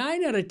Church, and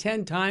 9 out of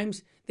 10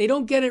 times they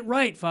don't get it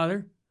right,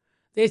 Father.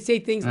 They say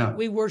things like,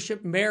 we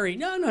worship Mary.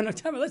 No.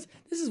 This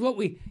is what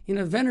we,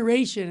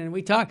 veneration, and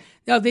we talk.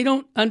 Now, they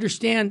don't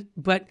understand,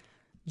 but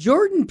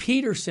Jordan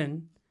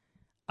Peterson,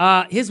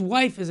 his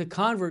wife is a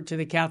convert to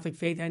the Catholic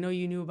faith. I know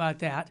you knew about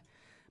that.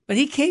 But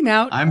he came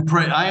out. I'm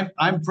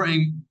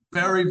praying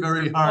very,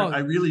 very hard. I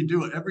really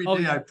do. Every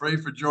day I pray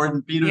for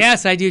Jordan Peterson.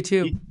 Yes, I do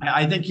too.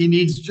 I think he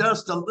needs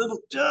just a little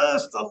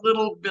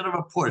bit of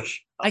a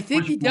push. I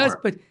think he does.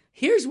 But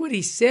here's what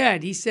he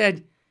said. He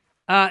said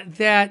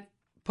Jordan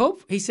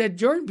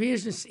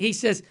Peterson, he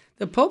says,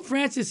 the Pope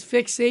Francis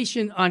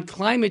fixation on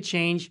climate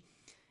change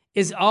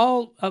is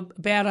all a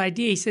bad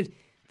idea. He said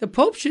the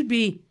Pope should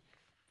be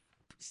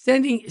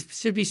spending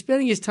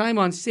his time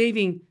on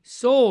saving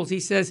souls. He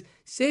says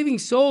saving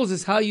souls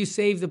is how you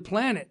save the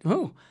planet.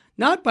 Oh,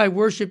 not by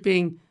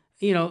worshiping,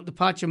 the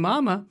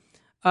Pachamama.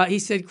 He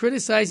said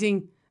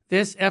criticizing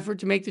this effort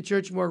to make the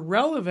church more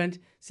relevant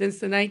since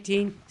the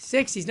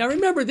 1960s. Now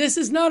remember, this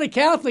is not a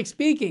Catholic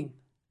speaking.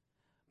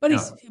 But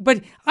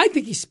I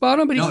think he's spot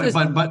on.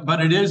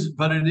 But it is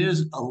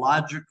a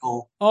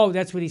logical. Oh,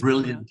 that's what he's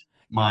brilliant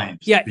mind.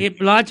 Yeah,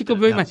 logical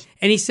brilliant mind.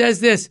 And he says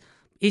this.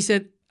 He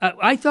said,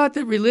 "I thought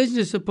that religion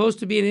is supposed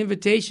to be an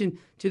invitation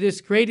to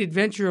this great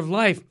adventure of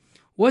life.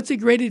 What's a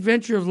great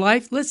adventure of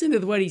life? Listen to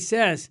what he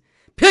says.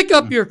 Pick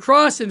up your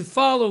cross and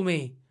follow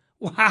me."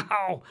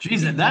 Wow.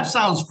 Jesus, that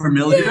sounds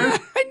familiar. Yeah,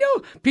 I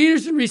know.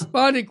 Peterson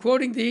responded,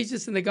 quoting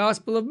Jesus in the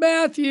Gospel of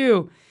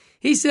Matthew.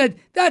 He said,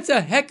 that's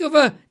a heck of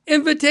an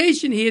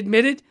invitation, he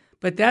admitted,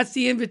 but that's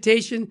the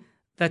invitation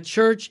the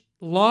church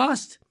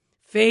lost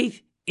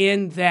faith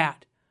in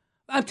that.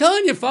 I'm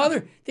telling you,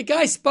 Father, the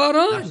guy's spot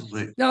on.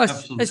 Absolutely. Now,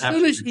 as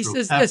soon as he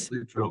says this,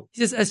 he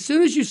says, as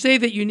soon as you say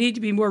that you need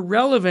to be more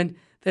relevant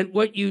than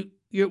what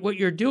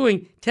you're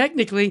doing,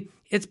 technically,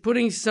 it's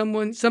putting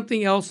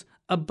something else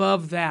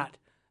above that.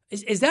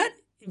 Is that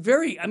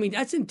very? I mean,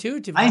 that's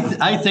intuitive.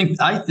 I think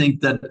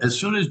that as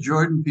soon as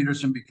Jordan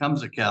Peterson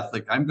becomes a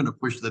Catholic, I'm going to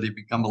push that he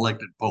become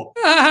elected Pope.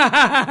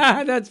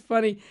 That's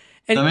funny.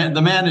 And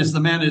the man is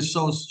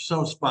so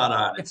spot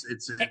on. It's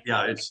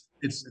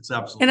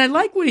absolutely. And I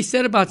like what he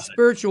said about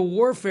spiritual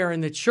warfare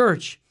in the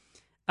church.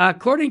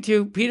 According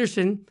to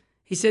Peterson,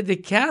 he said the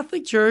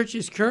Catholic Church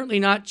is currently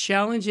not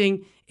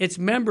challenging its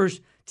members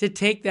to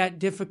take that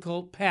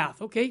difficult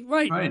path. Okay,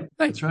 right.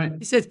 That's right.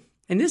 He said,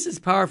 and this is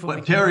powerful.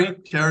 But Terry,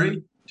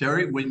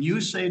 when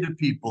you say to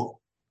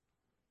people,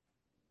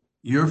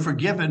 you're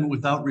forgiven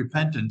without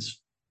repentance.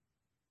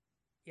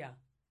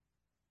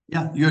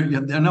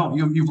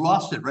 You've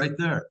lost it right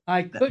there.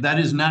 That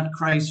is not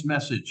Christ's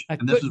message,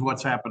 and this is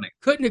what's happening.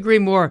 Couldn't agree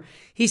more.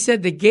 He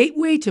said the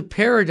gateway to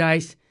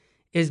paradise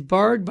is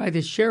barred by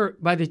the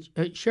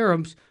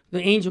cherubs,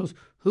 the angels,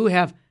 who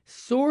have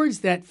swords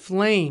that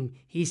flame.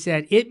 He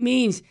said it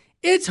means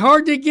it's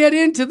hard to get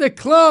into the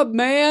club,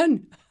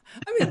 man.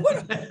 I mean,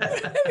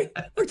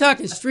 we're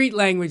talking street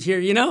language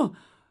here,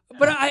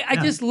 But I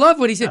just love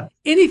what he said.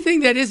 Anything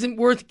that isn't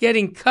worth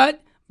getting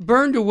cut,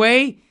 burned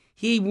away,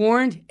 he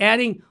warned,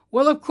 adding,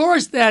 well, of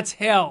course that's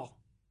hell.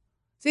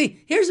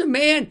 See, here's a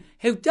man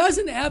who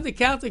doesn't have the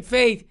Catholic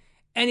faith,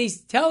 and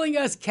he's telling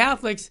us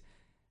Catholics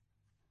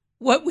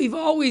what we've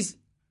always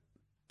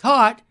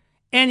taught,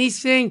 and he's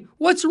saying,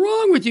 what's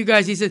wrong with you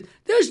guys? He says,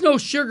 there's no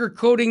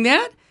sugarcoating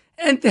that,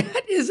 and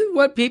that isn't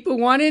what people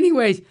want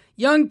anyways.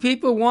 Young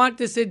people want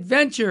this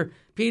adventure,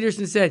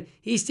 Peterson said.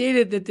 He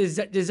stated that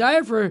the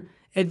desire for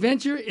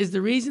adventure is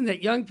the reason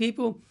that young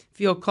people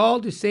feel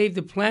called to save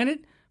the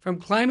planet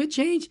from climate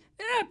change.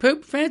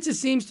 Pope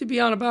Francis seems to be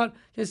on about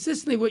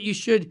consistently what you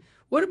should.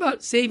 What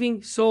about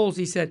saving souls,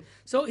 he said.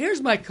 So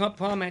here's my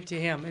comment to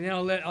him, and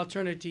then I'll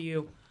turn it to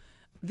you.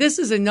 This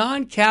is a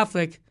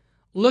non-Catholic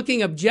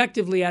looking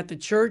objectively at the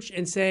church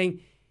and saying,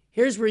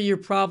 here's where your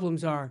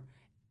problems are.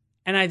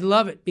 And I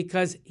love it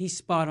because he's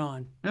spot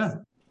on. Yeah.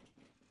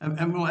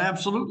 And well,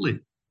 absolutely.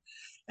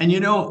 And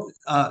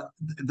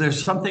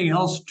there's something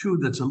else too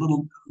that's a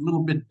little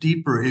bit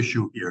deeper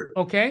issue here.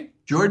 Okay.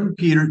 Jordan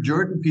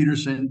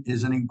Peterson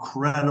is an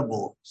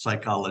incredible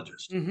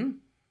psychologist. Mm-hmm.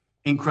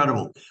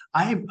 Incredible.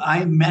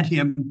 I met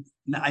him.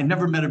 I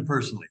never met him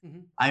personally. Mm-hmm.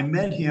 I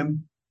met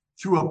him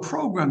through a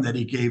program that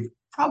he gave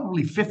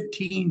probably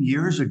 15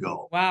 years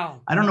ago.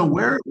 Wow. I don't know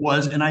where it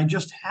was, and I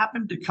just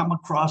happened to come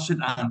across it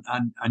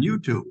on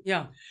YouTube.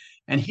 Yeah.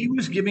 And he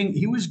was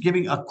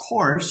giving a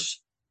course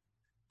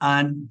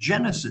on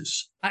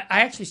Genesis. I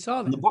actually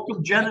saw that. The book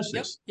of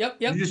Genesis. Yep.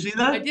 Did you see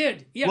that? I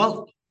did. Yeah.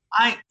 Well,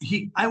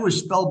 I was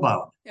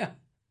spellbound. Yeah.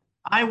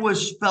 I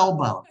was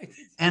spellbound.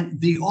 And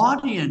the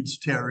audience,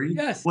 Terry,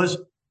 was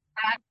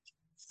packed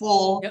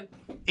full,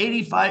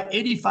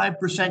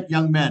 85%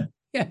 young men.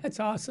 Yeah, that's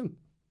awesome.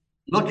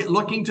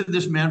 Looking to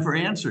this man for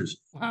answers.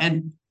 Wow.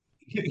 And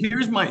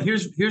here's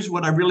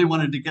what I really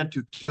wanted to get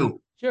to too.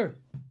 Sure.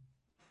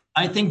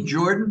 I think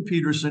Jordan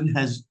Peterson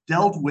has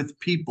dealt with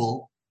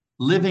people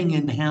living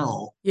in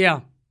hell.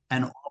 Yeah.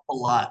 An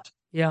awful lot.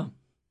 Yeah.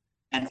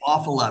 An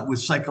awful lot with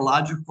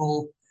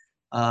psychological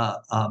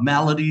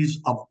maladies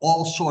of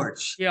all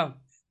sorts. Yeah.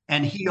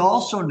 And he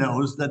also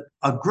knows that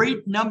a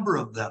great number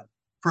of them,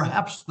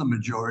 perhaps the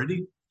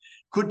majority,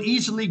 could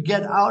easily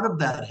get out of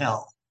that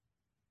hell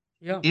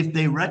if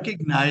they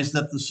recognize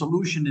that the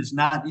solution is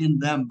not in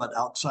them, but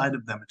outside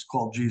of them. It's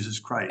called Jesus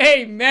Christ.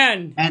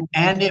 Amen. And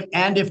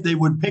if they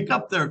would pick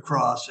up their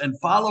cross and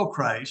follow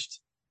Christ,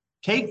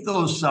 take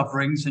those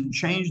sufferings and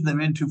change them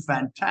into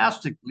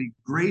fantastically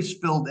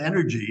grace-filled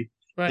energy,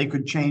 they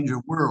could change a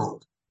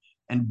world.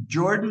 And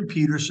Jordan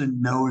Peterson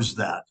knows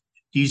that.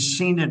 He's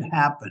seen it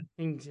happen.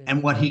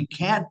 And what he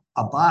can't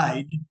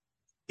abide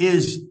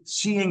is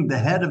seeing the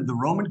head of the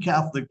Roman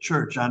Catholic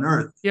Church on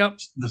earth,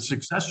 the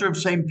successor of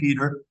St.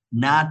 Peter,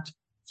 not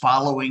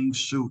following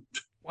suit.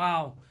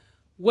 Wow.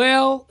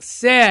 Well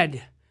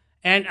said.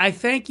 And I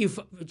thank you,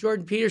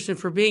 Jordan Peterson,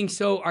 for being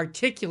so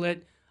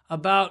articulate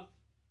about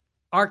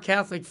our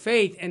Catholic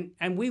faith. And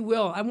I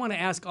want to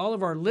ask all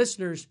of our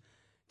listeners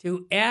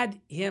to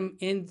add him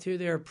into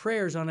their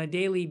prayers on a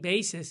daily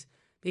basis,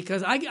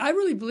 because I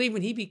really believe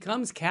when he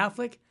becomes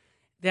Catholic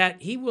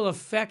that he will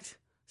affect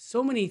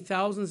so many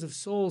thousands of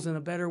souls in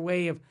a better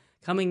way of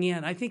coming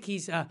in. I think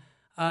he's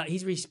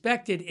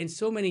respected in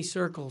so many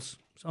circles.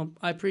 So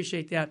I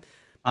appreciate that.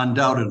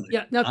 Undoubtedly.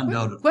 Yeah.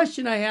 Now,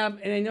 question I have,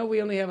 and I know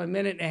we only have a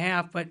minute and a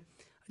half, but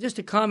just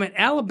a comment.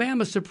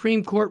 Alabama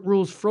Supreme Court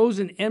rules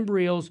frozen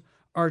embryos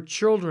are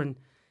children.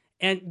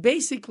 And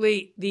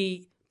basically,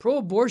 the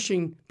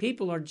pro-abortion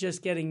people are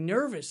just getting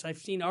nervous. I've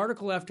seen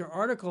article after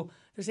article.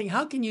 They're saying,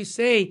 how can you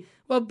say,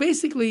 well,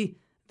 basically,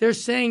 they're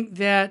saying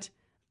that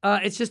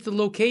it's just the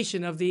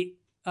location of the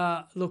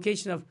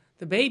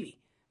baby,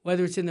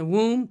 whether it's in the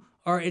womb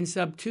or in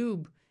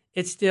subtube,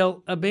 it's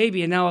still a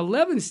baby. And now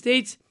 11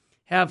 states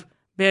have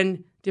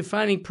been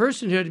defining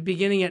personhood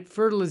beginning at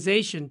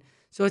fertilization.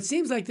 So it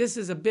seems like this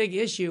is a big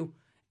issue.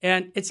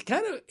 And it's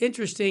kind of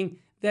interesting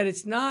that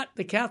it's not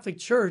the Catholic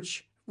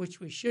Church, which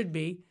we should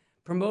be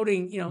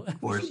promoting,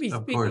 we should be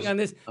speaking on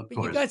this. But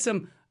you got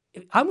some,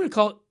 I'm going to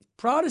call it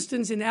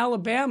Protestants in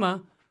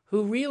Alabama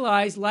who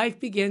realize life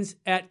begins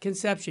at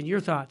conception.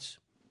 Your thoughts?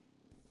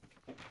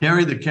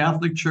 Terry, the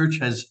Catholic Church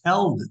has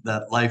held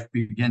that life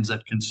begins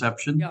at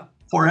conception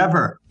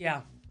forever.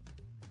 Yeah.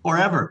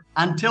 Forever.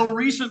 Until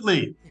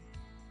recently.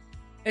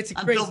 It's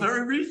until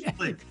very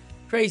recently.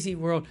 Crazy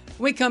world.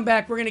 When we come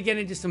back, we're going to get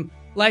into some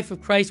Life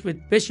of Christ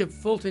with Bishop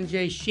Fulton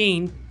J.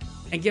 Sheen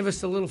and give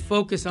us a little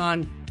focus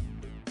on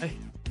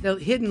the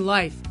hidden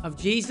life of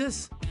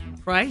Jesus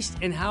Christ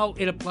and how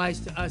it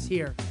applies to us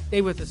here. Stay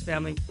with us,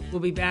 family.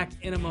 We'll be back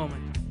in a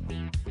moment.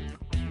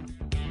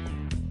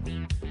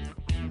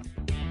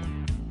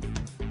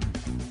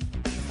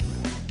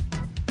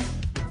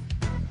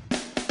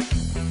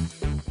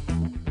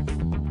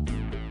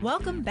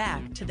 Welcome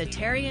back to the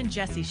Terry and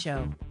Jesse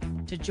Show.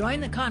 To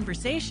join the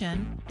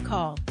conversation,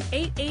 call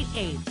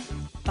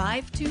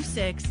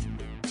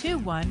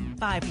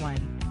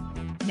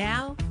 888-526-2151.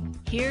 Now,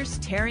 here's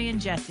Terry and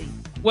Jesse.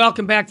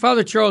 Welcome back.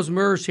 Father Charles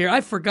Murr here.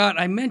 I forgot,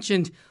 I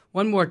mentioned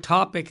one more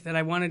topic that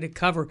I wanted to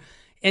cover.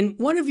 In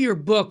one of your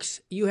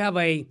books, you have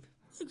a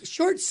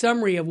short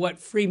summary of what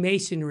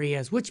Freemasonry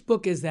is. Which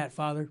book is that,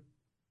 Father?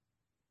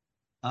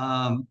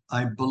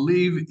 I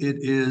believe it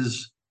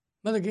is...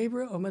 Mother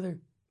Gabriel or Mother...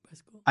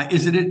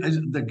 Is it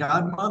the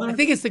Godmother? I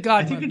think it's the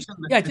Godmother.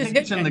 I think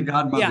it's in the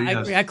Godmother. Yeah, I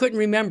agree. I couldn't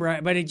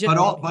remember, but it just.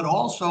 But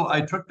also,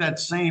 I took that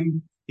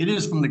same. It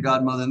is from the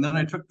Godmother, and then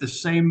I took the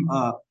same.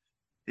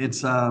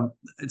 It's an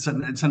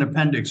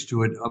appendix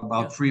to it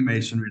about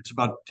Freemasonry. It's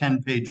about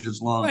 10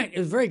 pages long. Right, it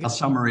was very good. A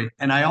summary,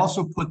 and I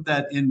also put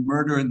that in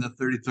Murder in the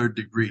 33rd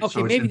Degree. Okay,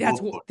 so maybe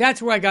that's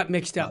where I got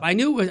mixed up. I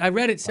knew I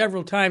read it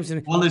several times,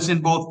 and well, it's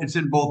in both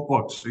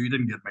books, so you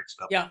didn't get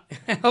mixed up. Yeah.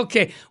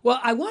 Okay.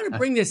 Well, I want to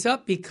bring this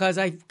up because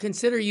I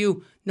consider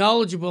you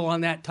knowledgeable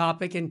on that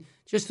topic, and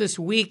just this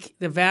week,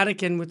 the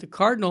Vatican with the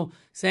Cardinal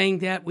saying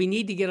that we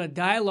need to get a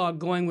dialogue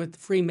going with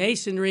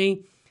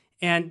Freemasonry.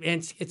 And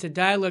it's a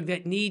dialogue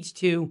that needs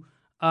to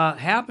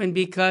happen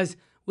because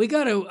we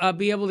got to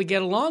be able to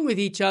get along with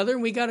each other,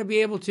 and we got to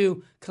be able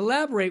to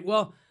collaborate.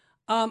 Well,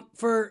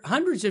 for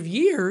hundreds of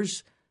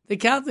years, the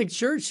Catholic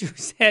Church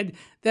said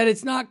that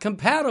it's not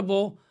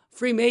compatible,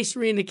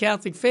 Freemasonry and the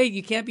Catholic faith.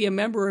 You can't be a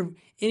member of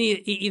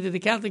either the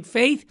Catholic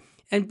faith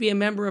and be a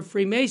member of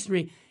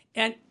Freemasonry.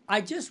 And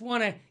I just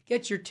want to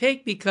get your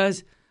take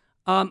because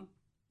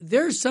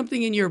there's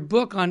something in your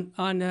book on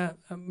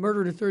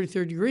Murder in the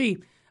 33rd Degree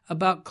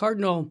about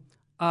Cardinal,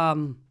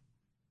 the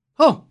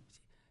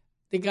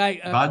guy.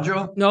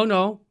 Baggio?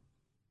 No.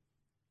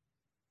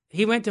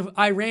 He went to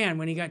Iran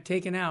when he got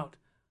taken out.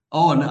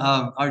 Oh, and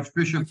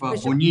Archbishop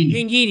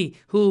Bugnini.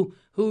 who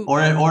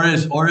or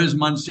as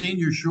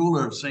Monsignor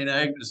Schuler of St.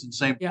 Agnes and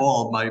St.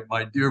 Paul,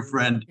 my dear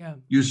friend,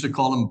 used to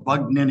call him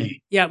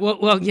Bugnini. Yeah,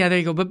 well, there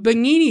you go. But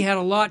Bugnini had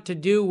a lot to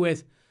do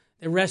with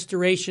the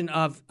restoration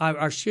of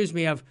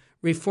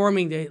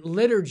reforming the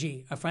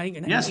liturgy.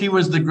 Yes, he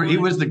was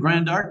the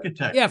grand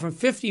architect. Yeah, from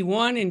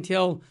 51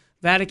 until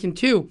Vatican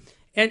II,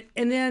 and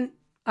then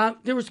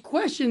there was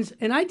questions,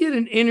 and I did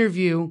an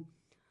interview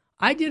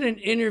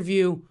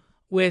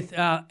with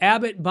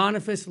Abbot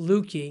Boniface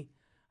Lucchi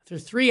for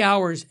 3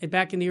 hours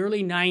back in the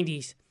early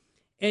 90s,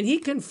 and he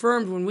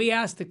confirmed when we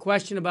asked the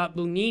question about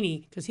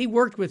Bugnini, because he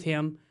worked with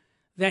him,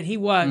 that he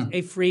was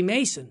a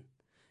Freemason.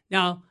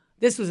 Now,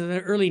 this was in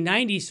the early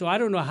 90s, so I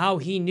don't know how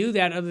he knew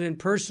that other than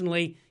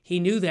personally he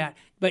knew that.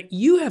 But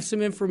you have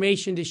some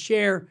information to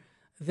share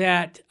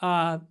that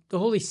the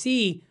Holy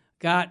See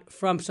got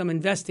from some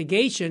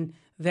investigation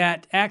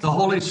that actually... The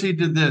Holy See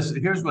did this.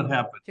 Here's what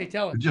happened. Okay,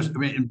 tell us. Just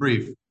in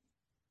brief.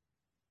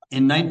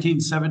 In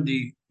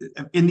 1970,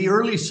 in the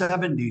early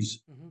 70s,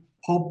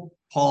 Pope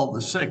Paul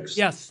VI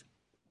yes.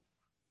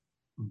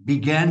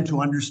 began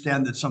to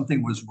understand that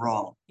something was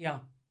wrong. Yeah.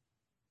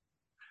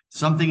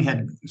 Something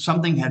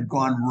had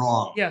gone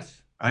wrong.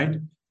 Yes. Right?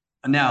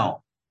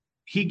 Now,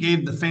 he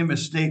gave the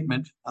famous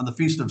statement on the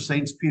feast of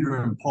Saints Peter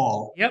and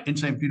Paul in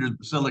St. Peter's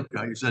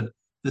Basilica. He said,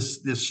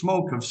 this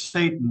smoke of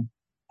Satan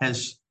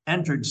has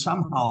entered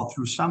somehow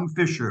through some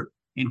fissure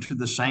into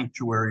the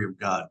sanctuary of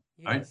God.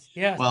 Yes. Right?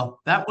 Yes. Well,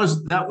 that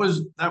was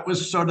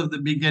sort of the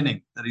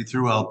beginning that he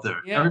threw out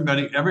there. Yes.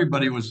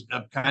 Everybody was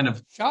kind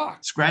of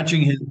shocked,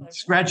 scratching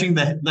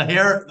the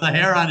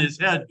hair on his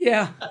head.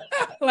 Yeah,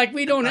 like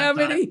we don't have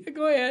any.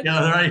 Go ahead.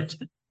 Yeah, right.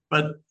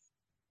 But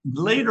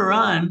later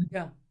on,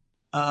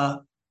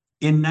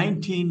 in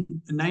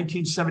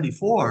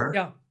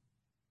 1974,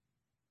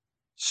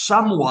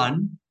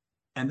 someone,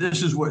 and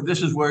this is where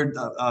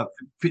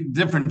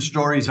different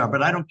stories are,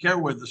 but I don't care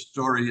where the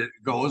story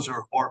goes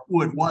or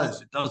who it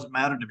was. It doesn't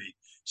matter to me.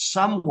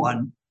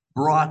 Someone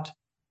brought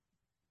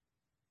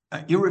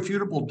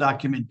irrefutable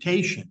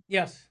documentation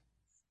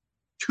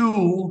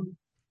to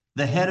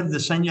the head of the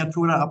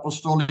Segnatura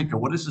Apostolica.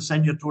 What is the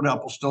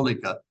Segnatura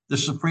Apostolica? The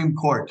Supreme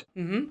Court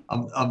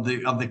of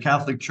the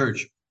Catholic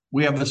Church.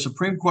 We have a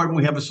Supreme Court and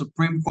we have a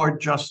Supreme Court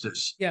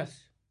Justice.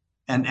 Yes.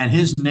 And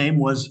his name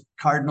was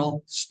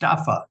Cardinal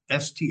Staffa,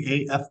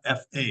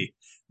 Staffa.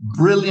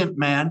 Brilliant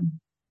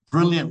man,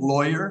 brilliant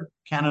lawyer,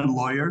 canon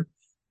lawyer,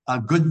 a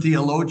good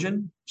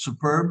theologian,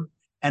 superb,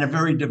 and a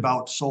very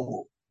devout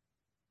soul.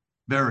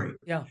 Very.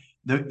 Yeah.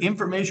 The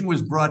information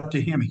was brought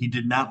to him. He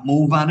did not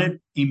move on it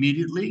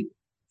immediately,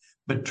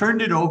 but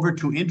turned it over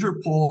to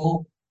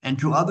Interpol and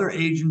to other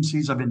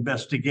agencies of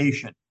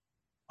investigation,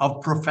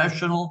 of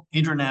professional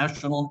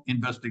international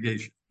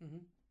investigation.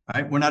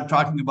 Right? We're not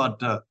talking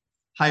about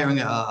hiring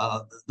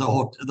the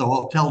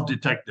hotel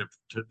detective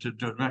to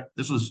right?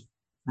 This was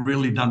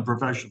really done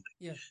professionally.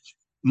 Yes.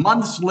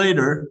 Months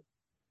later,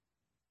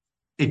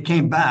 it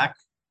came back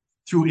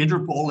through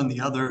Interpol and the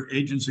other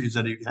agencies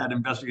that he had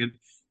investigated.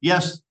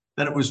 Yes,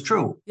 that it was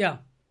true. Yeah.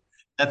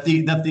 That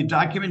the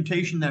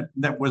documentation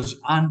that was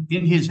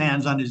in his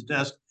hands on his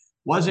desk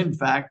was in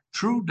fact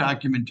true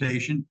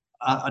documentation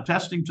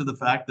attesting to the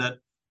fact that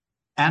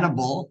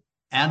Annibal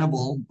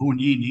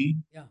Bugnini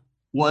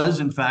was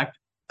in fact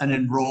an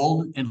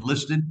enrolled,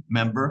 enlisted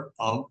member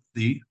of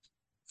the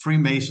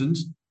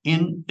Freemasons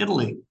in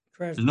Italy.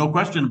 Correct. There's no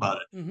question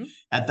about it.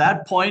 At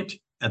that point,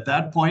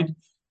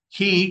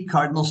 he,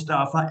 Cardinal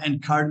Staffa,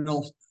 and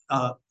Cardinal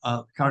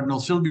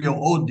Silvio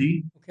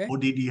Oddi,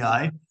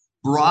 ODDI,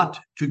 brought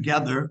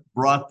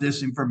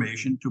this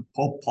information to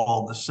Pope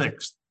Paul VI.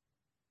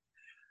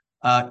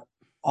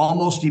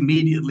 Almost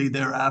immediately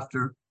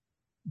thereafter,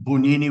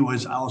 Bugnini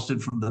was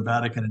ousted from the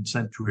Vatican and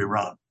sent to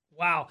Iran.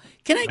 Wow.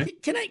 Can I?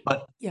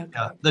 But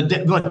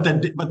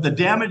the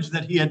damage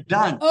that he had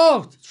done.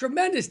 Oh,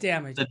 tremendous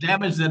damage. The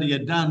damage that he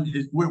had done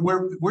is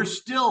we're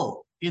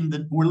still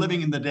we're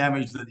living in the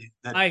damage that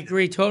I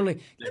agree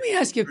totally. Let me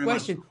ask you a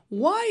question.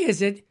 Why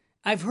is it?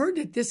 I've heard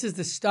that this is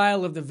the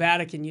style of the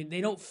Vatican.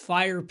 They don't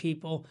fire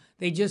people.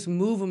 They just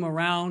move them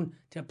around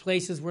to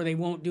places where they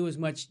won't do as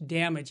much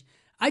damage.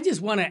 I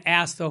just want to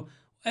ask though.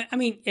 I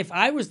mean, if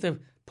I was the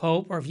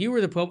Pope, or if you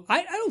were the Pope,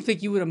 I don't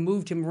think you would have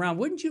moved him around.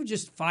 Wouldn't you have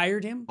just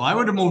fired him? Well, I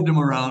would have moved him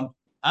around.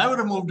 I would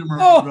have moved him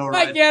around. Oh,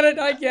 right. I get it.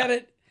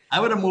 I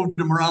would have moved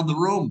him around the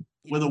room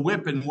with a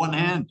whip in one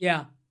hand.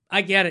 Yeah,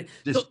 I get it.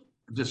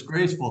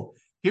 Disgraceful.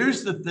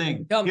 Here's the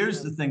thing.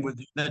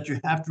 That you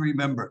have to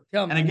remember.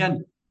 And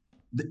again,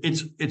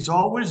 it's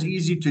always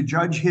easy to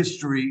judge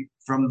history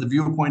from the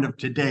viewpoint of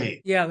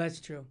today. Yeah, that's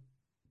true.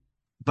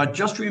 But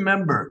just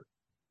remember,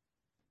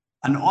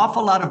 an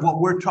awful lot of what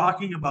we're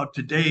talking about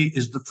today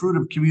is the fruit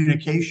of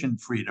communication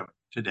freedom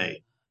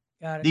today.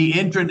 Got it. The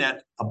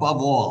internet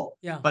above all.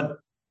 Yeah. But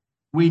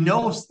we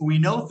know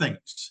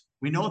things.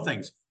 We know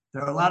things.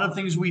 There are a lot of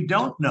things we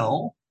don't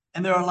know,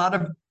 and there are a lot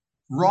of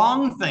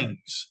wrong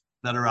things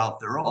that are out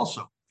there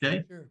also.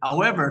 Okay. Sure.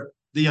 However,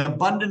 the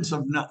abundance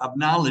of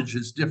knowledge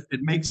is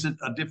it makes it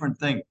a different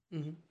thing.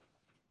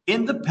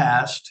 In the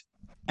past,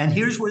 and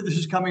here's where this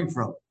is coming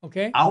from.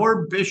 Okay.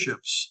 Our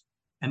bishops.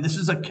 And this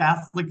is a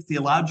Catholic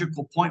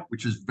theological point,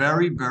 which is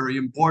very, very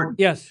important.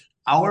 Yes.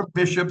 Our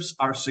bishops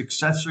are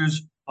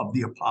successors of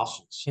the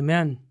apostles.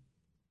 Amen.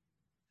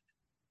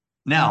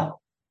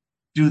 Now,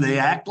 do they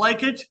act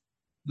like it?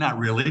 Not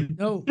really.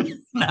 No.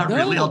 Not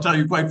really. I'll tell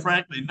you quite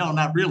frankly. No,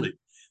 not really.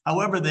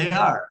 However, they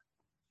are.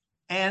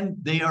 And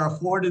they are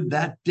afforded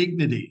that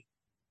dignity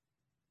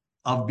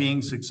of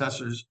being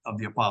successors of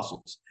the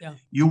apostles. Yeah.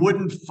 You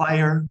wouldn't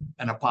fire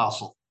an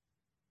apostle.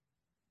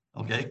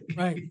 Okay.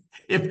 Right.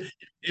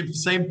 If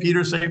St.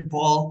 Peter, St.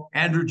 Paul,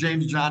 Andrew,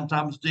 James, John,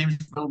 Thomas, James,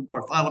 Philip,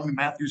 Bartholomew,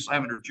 Matthew,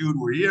 Simon, or Jude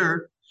were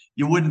here,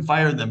 you wouldn't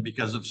fire them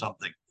because of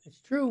something. It's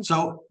true.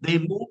 So they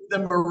moved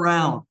them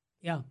around.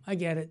 Yeah, I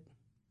get it.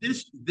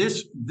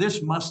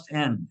 This must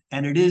end,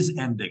 and it is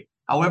ending.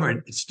 However,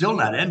 it's still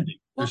not ending.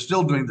 They're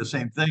still doing the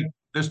same thing.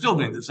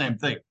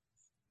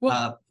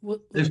 Well,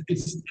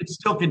 it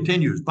still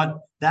continues,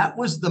 but that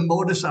was the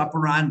modus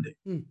operandi.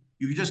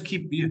 You just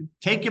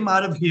take him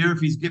out of here if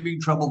he's giving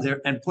trouble there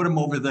and put him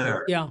over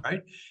there. Yeah.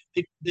 Right.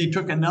 They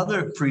took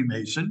another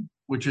Freemason,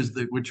 which was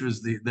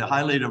the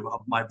highlight of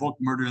my book,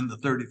 Murder in the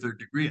 33rd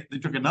Degree. They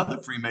took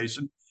another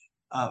Freemason,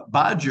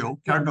 Cardinal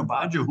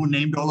Baggio, who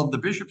named all of the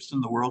bishops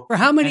in the world. For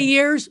how many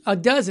years? A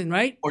dozen,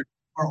 right?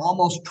 For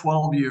almost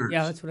 12 years.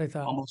 Yeah, that's what I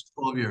thought. Almost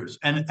 12 years.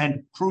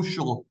 And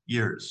crucial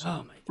years. Oh,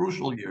 my God.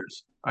 Crucial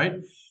years, right?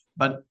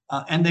 But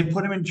and they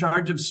put him in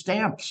charge of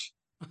stamps.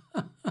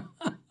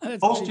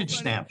 Postage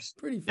stamps.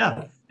 Pretty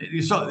funny.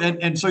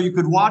 Yeah. So you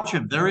could watch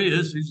him. There he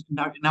is.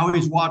 Now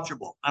he's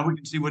watchable. Now we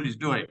can see what he's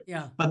doing.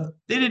 Yeah. But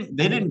they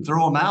didn't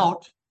throw him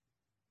out.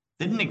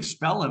 They didn't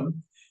expel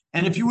him.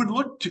 And if you would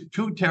look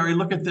to Terry,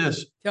 look at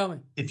this. Tell me.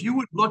 If you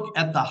would look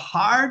at the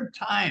hard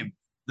time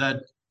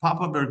that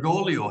Papa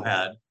Bergoglio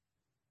had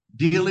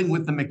dealing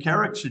with the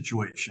McCarrick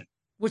situation.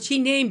 Which he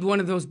named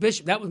one of those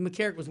bishops. That was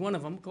McCarrick was one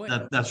of them. Go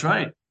ahead. That's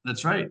right.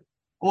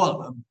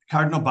 Well,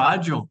 Cardinal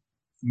Baggio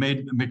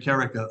made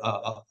McCarrick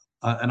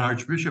an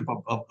Archbishop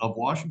of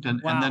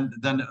Washington, wow. and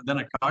then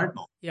a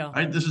cardinal. Yeah.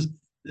 Right. This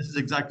is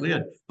exactly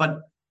it.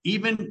 But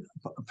even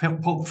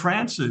Pope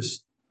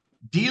Francis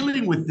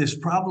dealing with this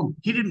problem,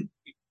 they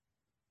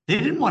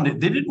didn't want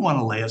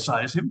to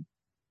laicize him.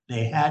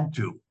 They had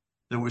to.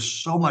 There was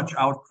so much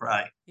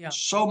outcry. Yeah.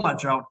 So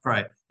much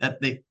outcry that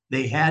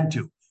they had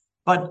to.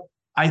 But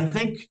I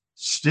think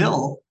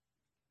still,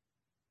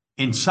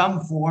 in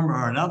some form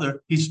or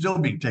another, he's still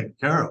being taken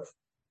care of.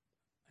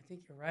 I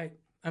think you're right.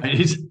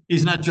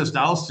 He's not just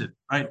ousted,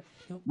 right?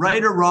 Nope.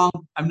 Right or wrong,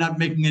 I'm not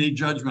making any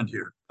judgment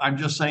here. I'm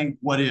just saying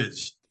what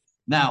is.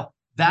 Now,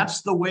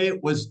 that's the way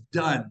it was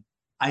done.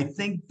 I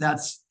think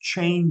that's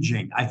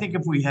changing. I think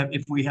if we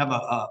have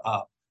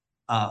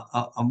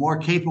a more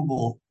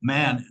capable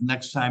man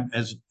next time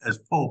as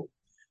Pope,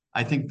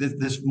 I think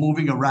this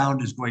moving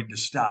around is going to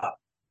stop.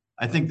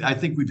 I think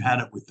we've had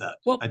it with that.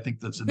 Well, I think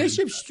that's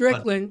Bishop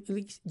Strickland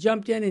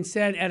jumped in and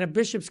said at a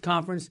bishop's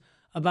conference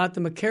about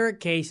the McCarrick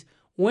case,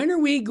 when are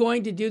we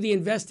going to do the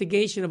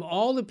investigation of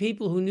all the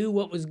people who knew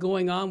what was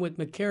going on with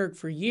McCarrick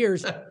for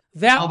years?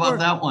 How about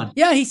that one?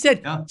 Yeah, he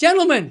said,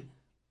 gentlemen,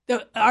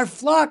 our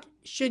flock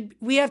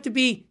we have to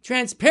be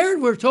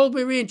transparent. We're told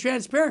we're being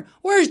transparent.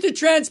 Where's the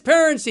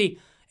transparency?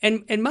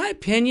 And in my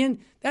opinion,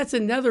 that's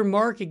another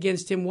mark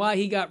against him why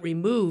he got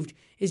removed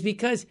is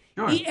because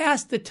he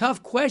asked the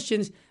tough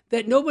questions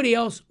that nobody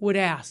else would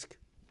ask.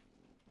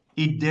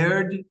 He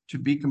dared to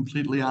be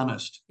completely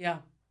honest. Yeah,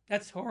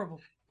 that's horrible.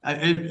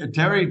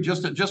 Terry,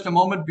 just a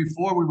moment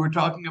before we were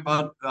talking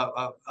about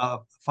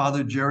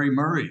Father Jerry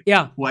Murray,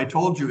 who I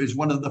told you is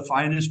one of the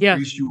finest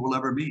priests you will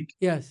ever meet.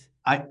 Yes.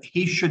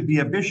 He should be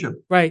a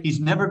bishop. Right. He's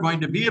never going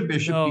to be a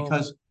bishop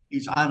because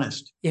he's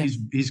honest. Yes.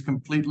 He's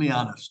completely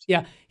honest.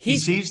 Yeah. He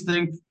sees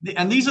things,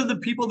 and these are the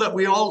people that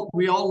we all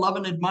love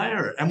and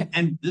admire.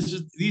 And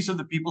these are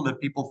the people that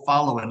people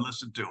follow and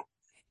listen to.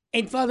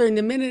 And Father, in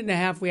the minute and a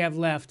half we have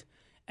left,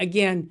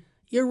 again,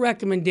 your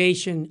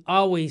recommendation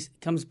always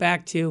comes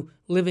back to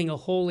living a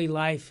holy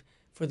life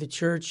for the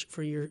church,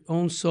 for your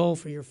own soul,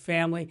 for your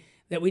family,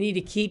 that we need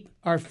to keep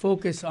our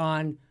focus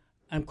on,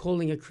 I'm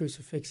holding a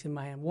crucifix in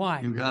my hand.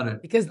 Why? You got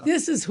it. Because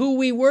this is who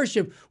we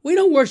worship. We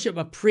don't worship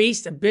a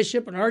priest, a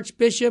bishop, an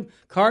archbishop,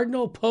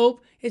 cardinal,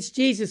 pope. It's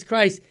Jesus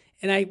Christ.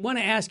 And I want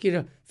to ask you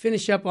to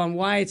finish up on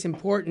why it's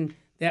important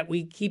that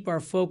we keep our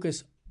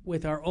focus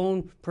with our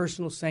own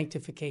personal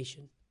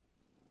sanctification.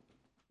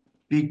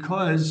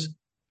 Because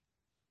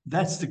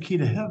that's the key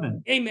to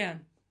heaven.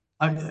 Amen.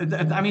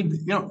 I mean,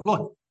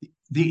 look,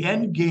 the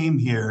end game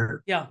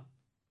here. Yeah.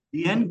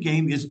 The end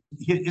game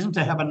isn't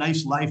to have a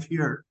nice life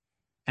here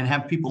and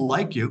have people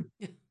like you.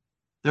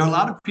 There are a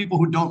lot of people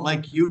who don't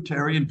like you,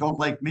 Terry, and don't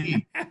like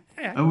me.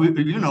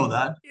 You know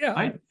that,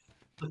 right?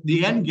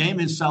 The end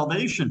game is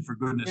salvation, for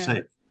goodness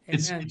sake.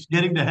 It's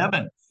getting to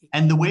heaven.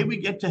 And the way we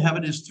get to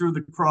heaven is through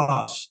the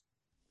cross.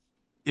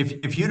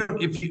 If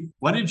you,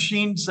 what did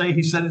Sheen say?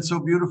 He said it so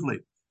beautifully.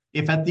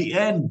 If at the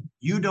end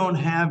you don't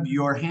have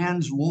your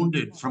hands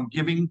wounded from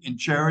giving in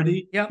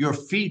charity, your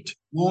feet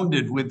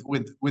wounded with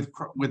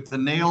the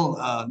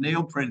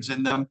nail prints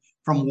in them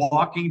from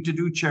walking to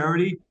do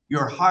charity,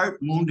 your heart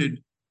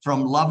wounded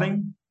from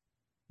loving,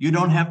 you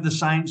don't have the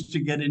signs to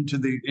get into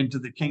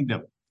the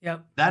kingdom.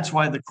 Yep. That's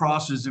why the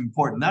cross is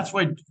important. That's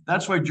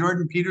why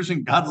Jordan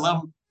Peterson, God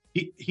love him,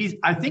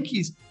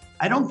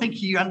 I don't think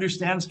he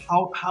understands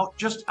how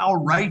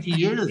right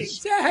he is.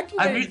 Exactly.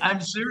 I mean, I'm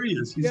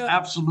serious. He's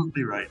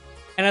absolutely right.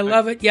 And I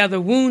love it. Yeah,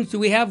 the wounds. Do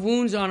we have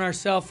wounds on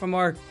ourselves from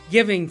our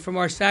giving, from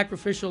our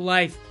sacrificial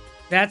life?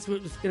 That's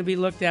what's going to be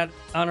looked at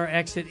on our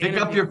exit. Pick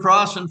up your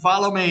cross and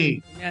follow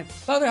me. Amen.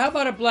 Father, how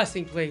about a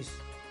blessing, please?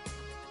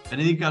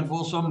 Benedicat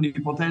vos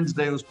omnipotens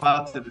Deus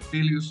Pater et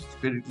Filius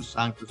Spiritus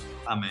Sanctus.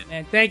 Amen.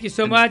 And thank you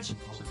so much.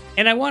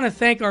 And I want to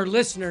thank our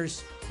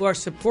listeners who are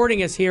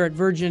supporting us here at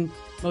Virgin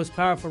Most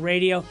Powerful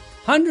Radio.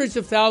 Hundreds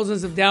of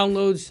thousands of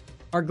downloads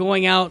are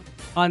going out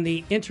on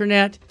the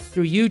internet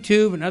through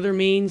YouTube and other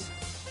means,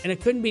 and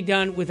it couldn't be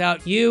done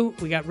without you.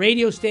 We got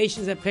radio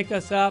stations that pick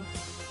us up.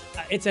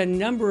 It's a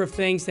number of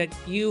things that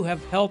you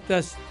have helped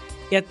us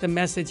get the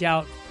message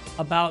out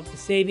about the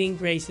saving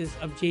graces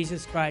of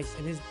Jesus Christ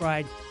and his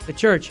bride, the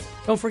church.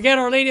 Don't forget,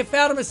 Our Lady of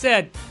Fatima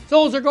said,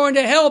 souls are going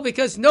to hell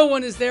because no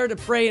one is there to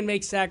pray and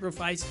make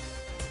sacrifice.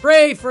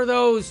 Pray for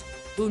those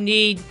who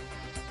need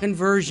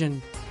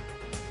conversion.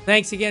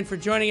 Thanks again for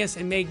joining us,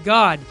 and may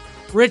God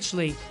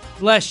richly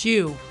bless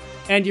you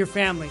and your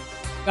family.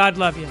 God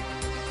love you.